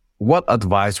what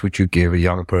advice would you give a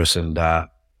young person that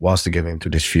wants to get into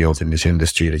this field, in this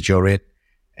industry that you're in?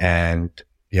 And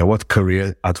what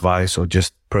career advice or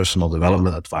just personal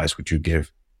development advice would you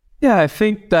give? Yeah, I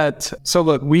think that, so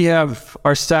look,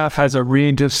 our staff has a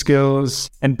range of skills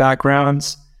and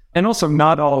backgrounds, and also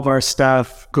not all of our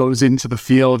staff goes into the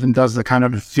field and does the kind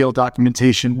of field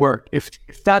documentation work. If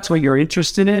that's what you're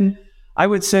interested in, I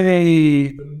would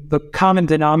say the common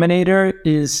denominator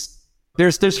is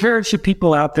there's very few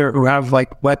people out there who have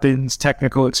like weapons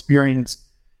technical experience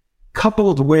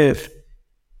coupled with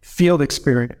field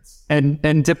experience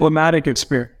and diplomatic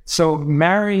experience. So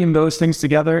marrying those things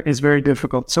together is very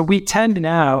difficult. So we tend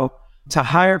now to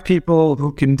hire people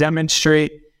who can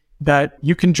demonstrate that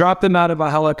you can drop them out of a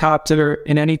helicopter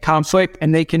in any conflict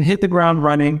and they can hit the ground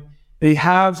running. They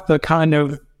have the kind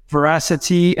of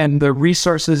veracity and the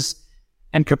resources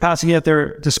and capacity at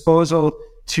their disposal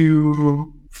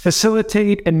to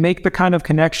facilitate and make the kind of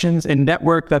connections and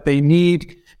network that they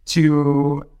need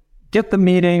to get the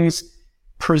meetings,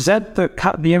 present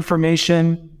the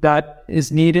information that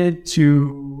is needed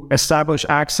to establish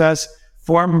access,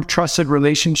 form trusted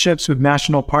relationships with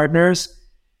national partners.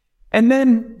 And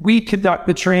then we conduct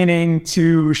the training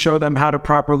to show them how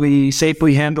to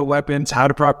safely handle weapons, how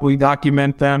to properly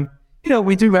document them.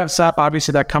 We do have staff,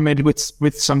 obviously, that come in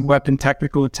with some weapon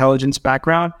technical intelligence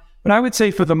background. But I would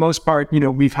say for the most part,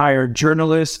 we've hired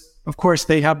journalists. Of course,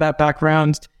 they have that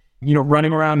background,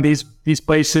 running around these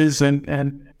places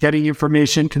and getting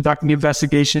information, conducting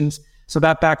investigations. So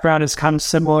that background is kind of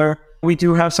similar. We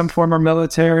do have some former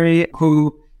military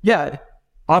who,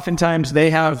 oftentimes they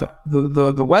have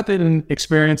the weapon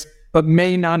experience, but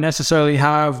may not necessarily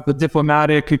have the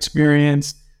diplomatic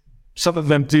experience. Some of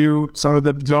them do, some of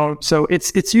them don't. So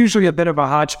it's usually a bit of a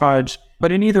hodgepodge.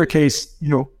 But in either case,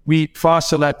 we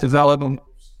foster that development,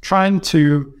 trying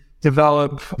to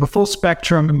develop the full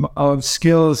spectrum of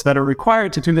skills that are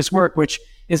required to do this work, which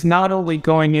is not only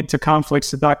going into conflicts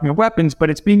to document weapons, but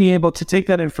it's being able to take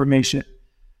that information,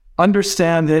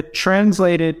 understand it,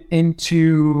 translate it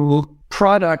into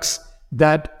products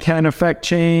that can affect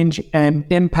change and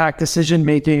impact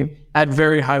decision-making at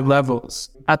very high levels,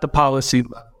 at the policy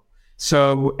level.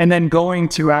 So, and then going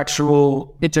to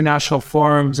actual international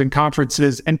forums and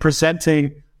conferences and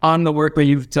presenting on the work that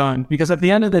you've done. Because at the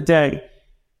end of the day,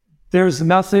 there's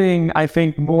nothing, I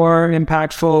think, more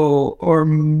impactful or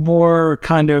more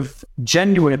kind of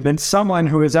genuine than someone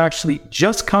who has actually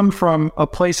just come from a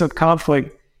place of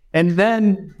conflict and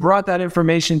then brought that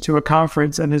information to a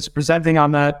conference and is presenting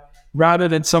on that, rather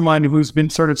than someone who's been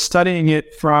sort of studying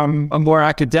it from a more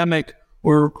academic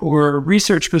or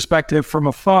research perspective from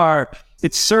afar.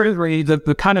 It's certainly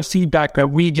the kind of feedback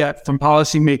that we get from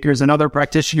policymakers and other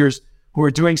practitioners who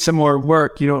are doing similar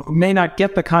work, who may not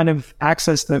get the kind of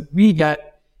access that we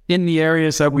get in the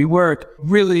areas that we work,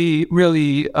 really,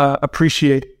 really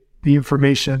appreciate the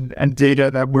information and data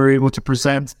that we're able to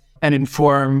present and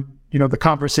inform, the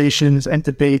conversations and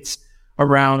debates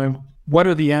around what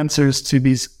are the answers to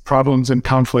these problems and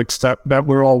conflicts that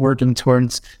we're all working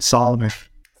towards solving.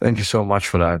 Thank you so much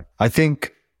for that. I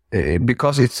think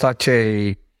because it's such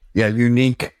a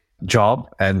unique job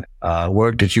and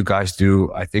work that you guys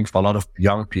do, I think for a lot of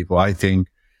young people, I think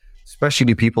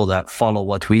especially people that follow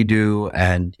what we do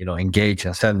and, engage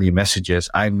and send me messages,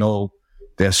 I know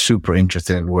they're super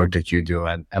interested in the work that you do.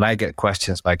 And I get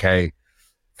questions like, hey,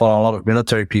 for a lot of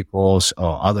military people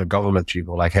or other government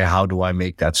people, like, hey, how do I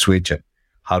make that switch and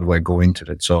how do I go into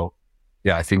it? So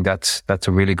yeah, I think that's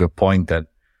a really good point that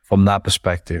from that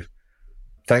perspective,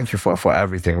 thank you for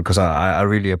everything, because I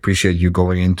really appreciate you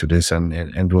going into this and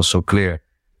it was so clear.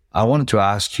 I wanted to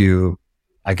ask you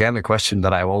again, a question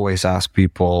that I always ask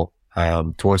people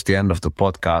towards the end of the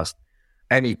podcast.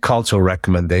 Any cultural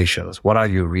recommendations? What are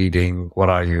you reading? What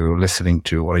are you listening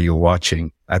to? What are you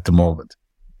watching at the moment,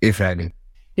 if any?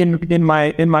 In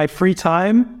my free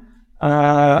time,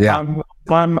 I'm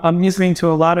listening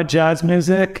to a lot of jazz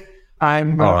music.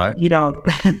 I'm, all right.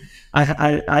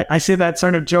 I say that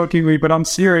sort of jokingly, but I'm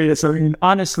serious. I mean,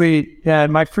 honestly,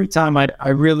 in my free time, I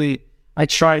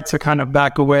try to kind of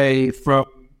back away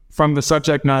from the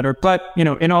subject matter. But,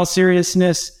 in all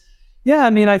seriousness,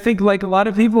 I think like a lot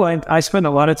of people, I spend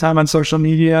a lot of time on social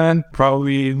media and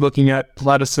probably looking at a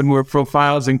lot of similar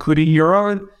profiles, including your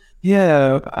own.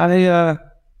 Yeah, I'm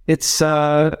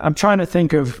trying to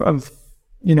think of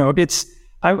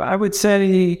I would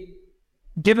say,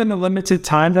 given the limited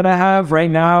time that I have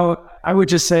right now, I would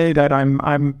just say that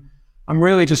I'm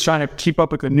really just trying to keep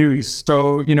up with the news.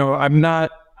 So,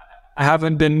 I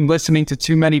haven't been listening to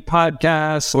too many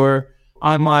podcasts or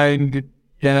online,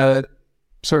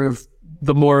 sort of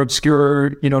the more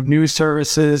obscure, news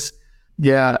services.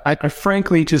 Yeah, I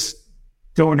frankly just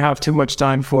don't have too much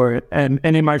time for it. And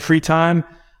in my free time,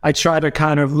 I try to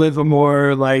kind of live a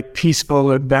more like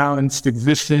peaceful and balanced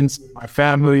existence with my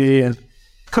family and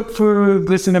cook food,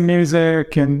 listen to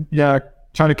music, and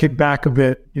try to kick back a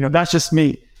bit. That's just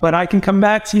me. But I can come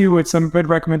back to you with some good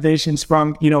recommendations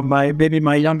from,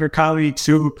 my younger colleagues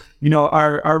who,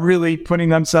 are really putting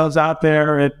themselves out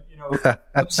there and,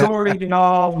 absorbing it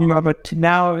all, but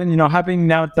now, having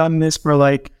now done this for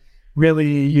like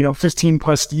really, 15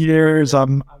 plus years,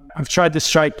 I've tried to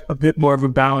strike a bit more of a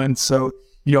balance. So,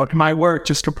 my work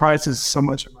just comprises so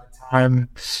much of my time.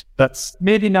 That's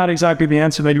maybe not exactly the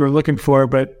answer that you were looking for,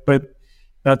 but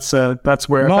that's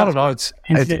where. No.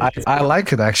 I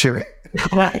like it actually.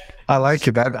 I like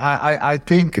it. I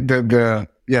think the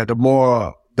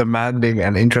more demanding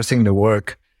and interesting the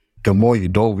work, the more you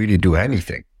don't really do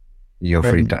anything in your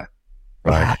free time,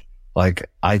 right?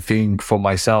 Like I think for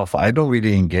myself, I don't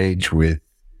really engage with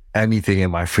anything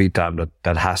in my free time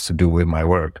that has to do with my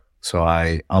work. So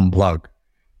I unplug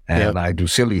and I do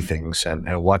silly things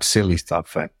and watch silly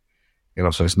stuff. And,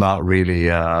 so it's not really,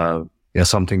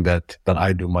 something that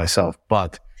I do myself.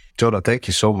 But Jonah, thank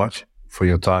you so much for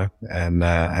your time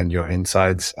and your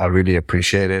insights. I really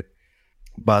appreciate it.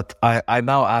 But I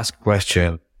now ask a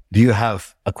question. Do you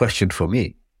have a question for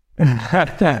me?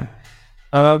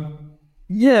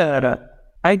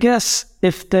 I guess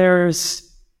if there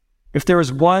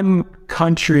was one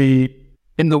country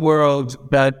in the world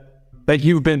that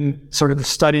you've been sort of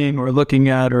studying or looking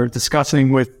at or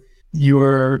discussing with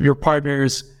your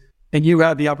partners, and you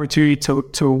had the opportunity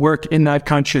to work in that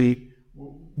country,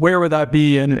 where would that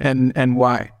be and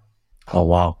why? Oh,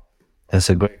 wow. That's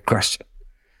a great question.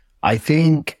 I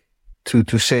think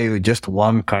to say just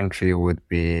one country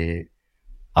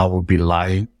I would be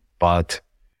lying, but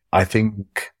I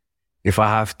think if I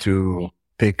have to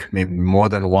pick maybe more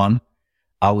than one,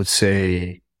 I would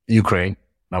say Ukraine,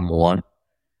 number one,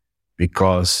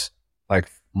 because like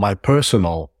my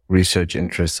personal research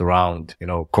interests around,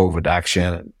 COVID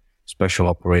action and special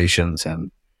operations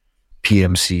and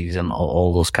PMCs and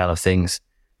all those kind of things.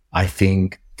 I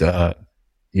think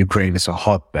Ukraine is a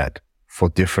hotbed for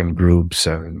different groups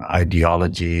and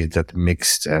ideologies that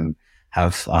mixed and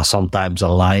are sometimes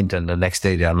aligned and the next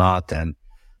day they're not. And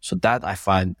so that I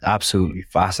find absolutely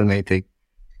fascinating.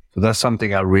 So that's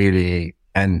something I really,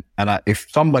 if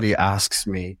somebody asks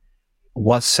me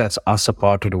what sets us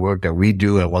apart to the work that we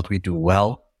do and what we do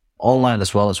well, online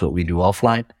as well as what we do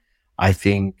offline, I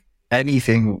think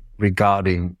anything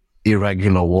regarding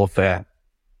irregular warfare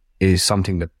is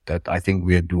something that I think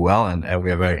we do well and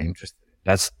we are very interested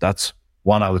in. That's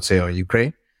one I would say on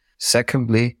Ukraine.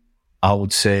 Secondly, I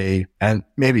would say, and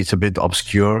maybe it's a bit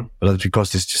obscure, but that's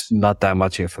because there's just not that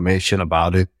much information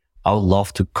about it. I would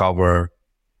love to cover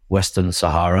Western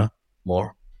Sahara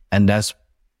more. And that's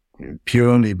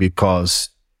purely because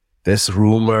there's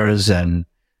rumors and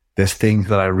there's things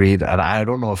that I read, and I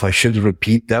don't know if I should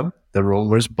repeat them, the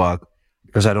rumors, but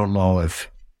because I don't know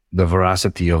if the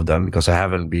veracity of them, because I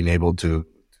haven't been able to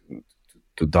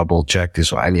double check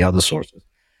this or any other sources.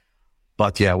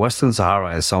 But yeah, Western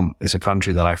Sahara is a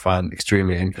country that I find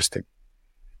extremely interesting,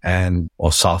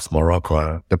 or South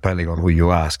Morocco, depending on who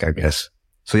you ask, I guess.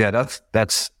 So yeah,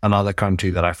 that's another country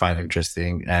that I find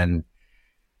interesting, and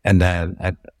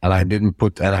I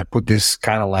put this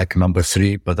kind of like number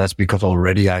 3, but that's because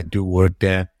already I do work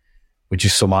there, which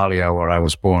is Somalia, where I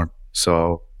was born.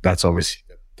 So that's obviously,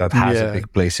 that has a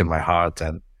big place in my heart,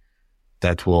 and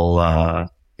that will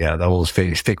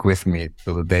stick with me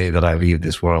till the day that I leave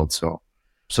this world. So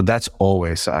that's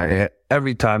always,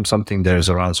 every time something there is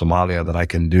around Somalia that I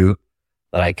can do,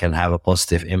 that I can have a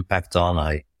positive impact on,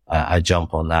 I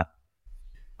jump on that.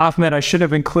 Ahmed, I should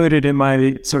have included in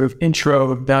my sort of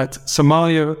intro that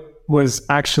Somalia was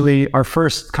actually our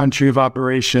first country of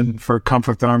operation for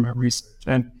conflict armament research.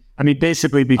 And I mean,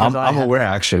 basically because I'm aware,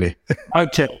 actually.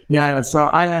 Okay. Yeah. So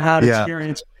I had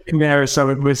experience there. So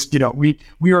it was, we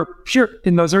were pure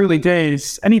in those early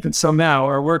days, and even so now,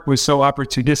 our work was so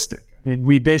opportunistic. I mean,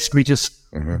 we basically just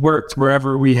worked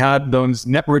wherever we had those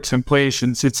networks in place.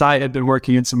 And since I had been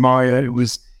working in Somalia, it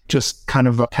was just kind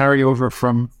of a carryover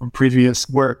from previous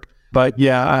work. But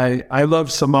yeah, I love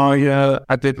Somalia.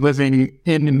 I've been living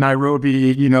in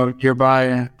Nairobi,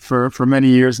 nearby for many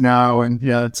years now. And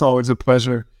yeah, it's always a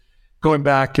pleasure going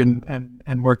back and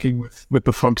working with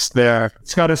the folks there.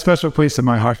 It's got a special place in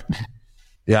my heart.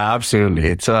 Yeah, absolutely.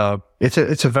 It's a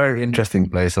very interesting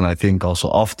place, and I think also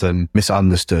often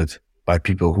misunderstood by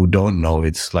people who don't know.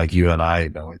 It's like you and I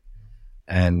know it.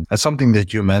 And that's something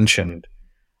that you mentioned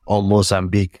on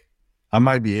Mozambique. I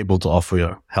might be able to offer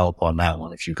your help on that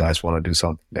one if you guys want to do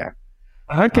something there.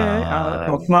 Okay,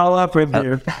 I'll follow up with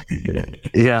you.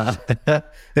 Yeah,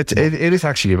 it is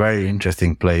actually a very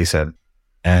interesting place,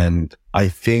 and I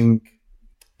think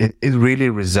it really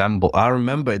resembles. I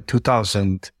remember in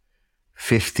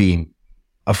 2015,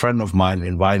 a friend of mine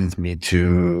invited me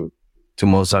to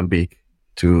Mozambique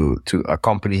to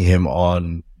accompany him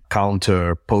on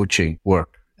counter poaching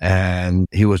work. And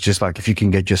he was just like, if you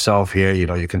can get yourself here,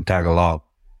 you can tag along.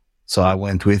 So I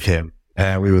went with him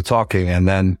and we were talking. And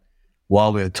then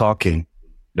while we were talking,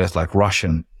 there's like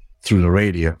Russian through the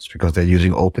radios because they're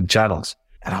using open channels.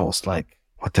 And I was like,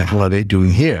 what the hell are they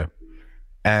doing here?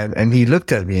 And he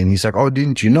looked at me and he's like, oh,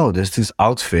 didn't you know there's this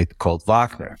outfit called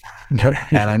Wagner?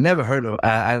 And I never heard of,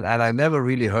 and I never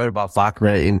really heard about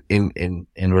Wagner in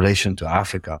relation to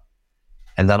Africa.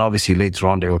 And then obviously later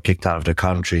on, they were kicked out of the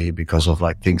country because of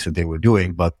like things that they were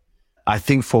doing. But I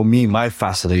think for me, my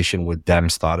fascination with them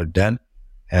started then.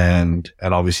 And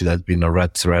obviously that's been a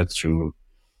red thread through,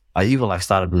 I even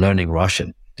started learning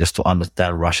Russian just to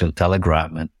understand Russian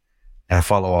telegram and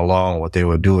follow along what they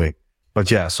were doing. But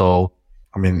yeah, so,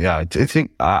 I mean, yeah,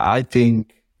 I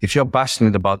think if you're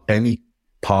passionate about any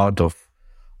part of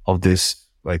this,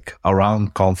 like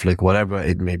around conflict, whatever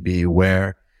it may be,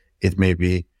 where it may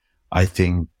be, I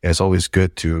think it's always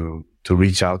good to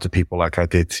reach out to people like I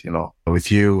did,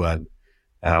 with you. And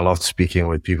I love speaking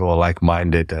with people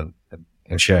like-minded and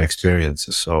share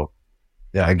experiences. So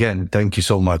yeah, again, thank you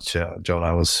so much,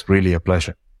 Jonah. It was really a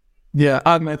pleasure. Yeah,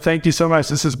 Ahmed, thank you so much.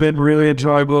 This has been really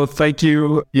enjoyable. Thank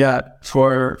you,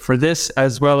 for this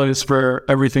as well as for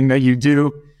everything that you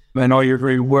do and all your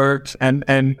great work.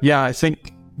 And yeah, I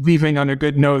think leaving on a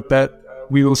good note that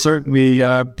we will certainly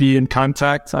be in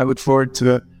contact. I look forward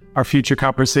to our future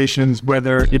conversations,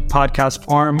 whether in podcast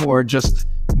form or just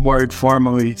more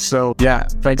informally. So yeah,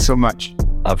 thanks so much.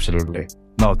 Absolutely.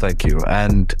 No, thank you.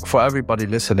 And for everybody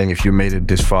listening, if you made it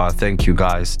this far, thank you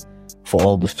guys for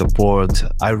all the support.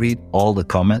 I read all the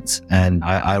comments, and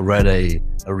I read a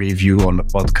review on the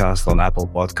podcast, on Apple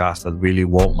Podcast, that really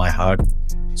warmed my heart.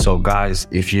 So guys,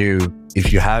 if you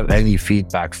have any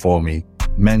feedback for me,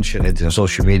 mention it in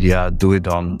social media, do it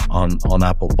on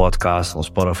Apple Podcasts, on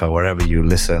Spotify, wherever you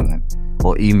listen,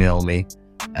 or email me.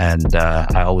 And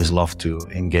I always love to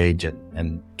engage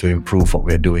and to improve what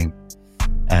we're doing.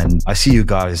 And I see you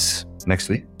guys next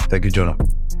week. Thank you, Jonah.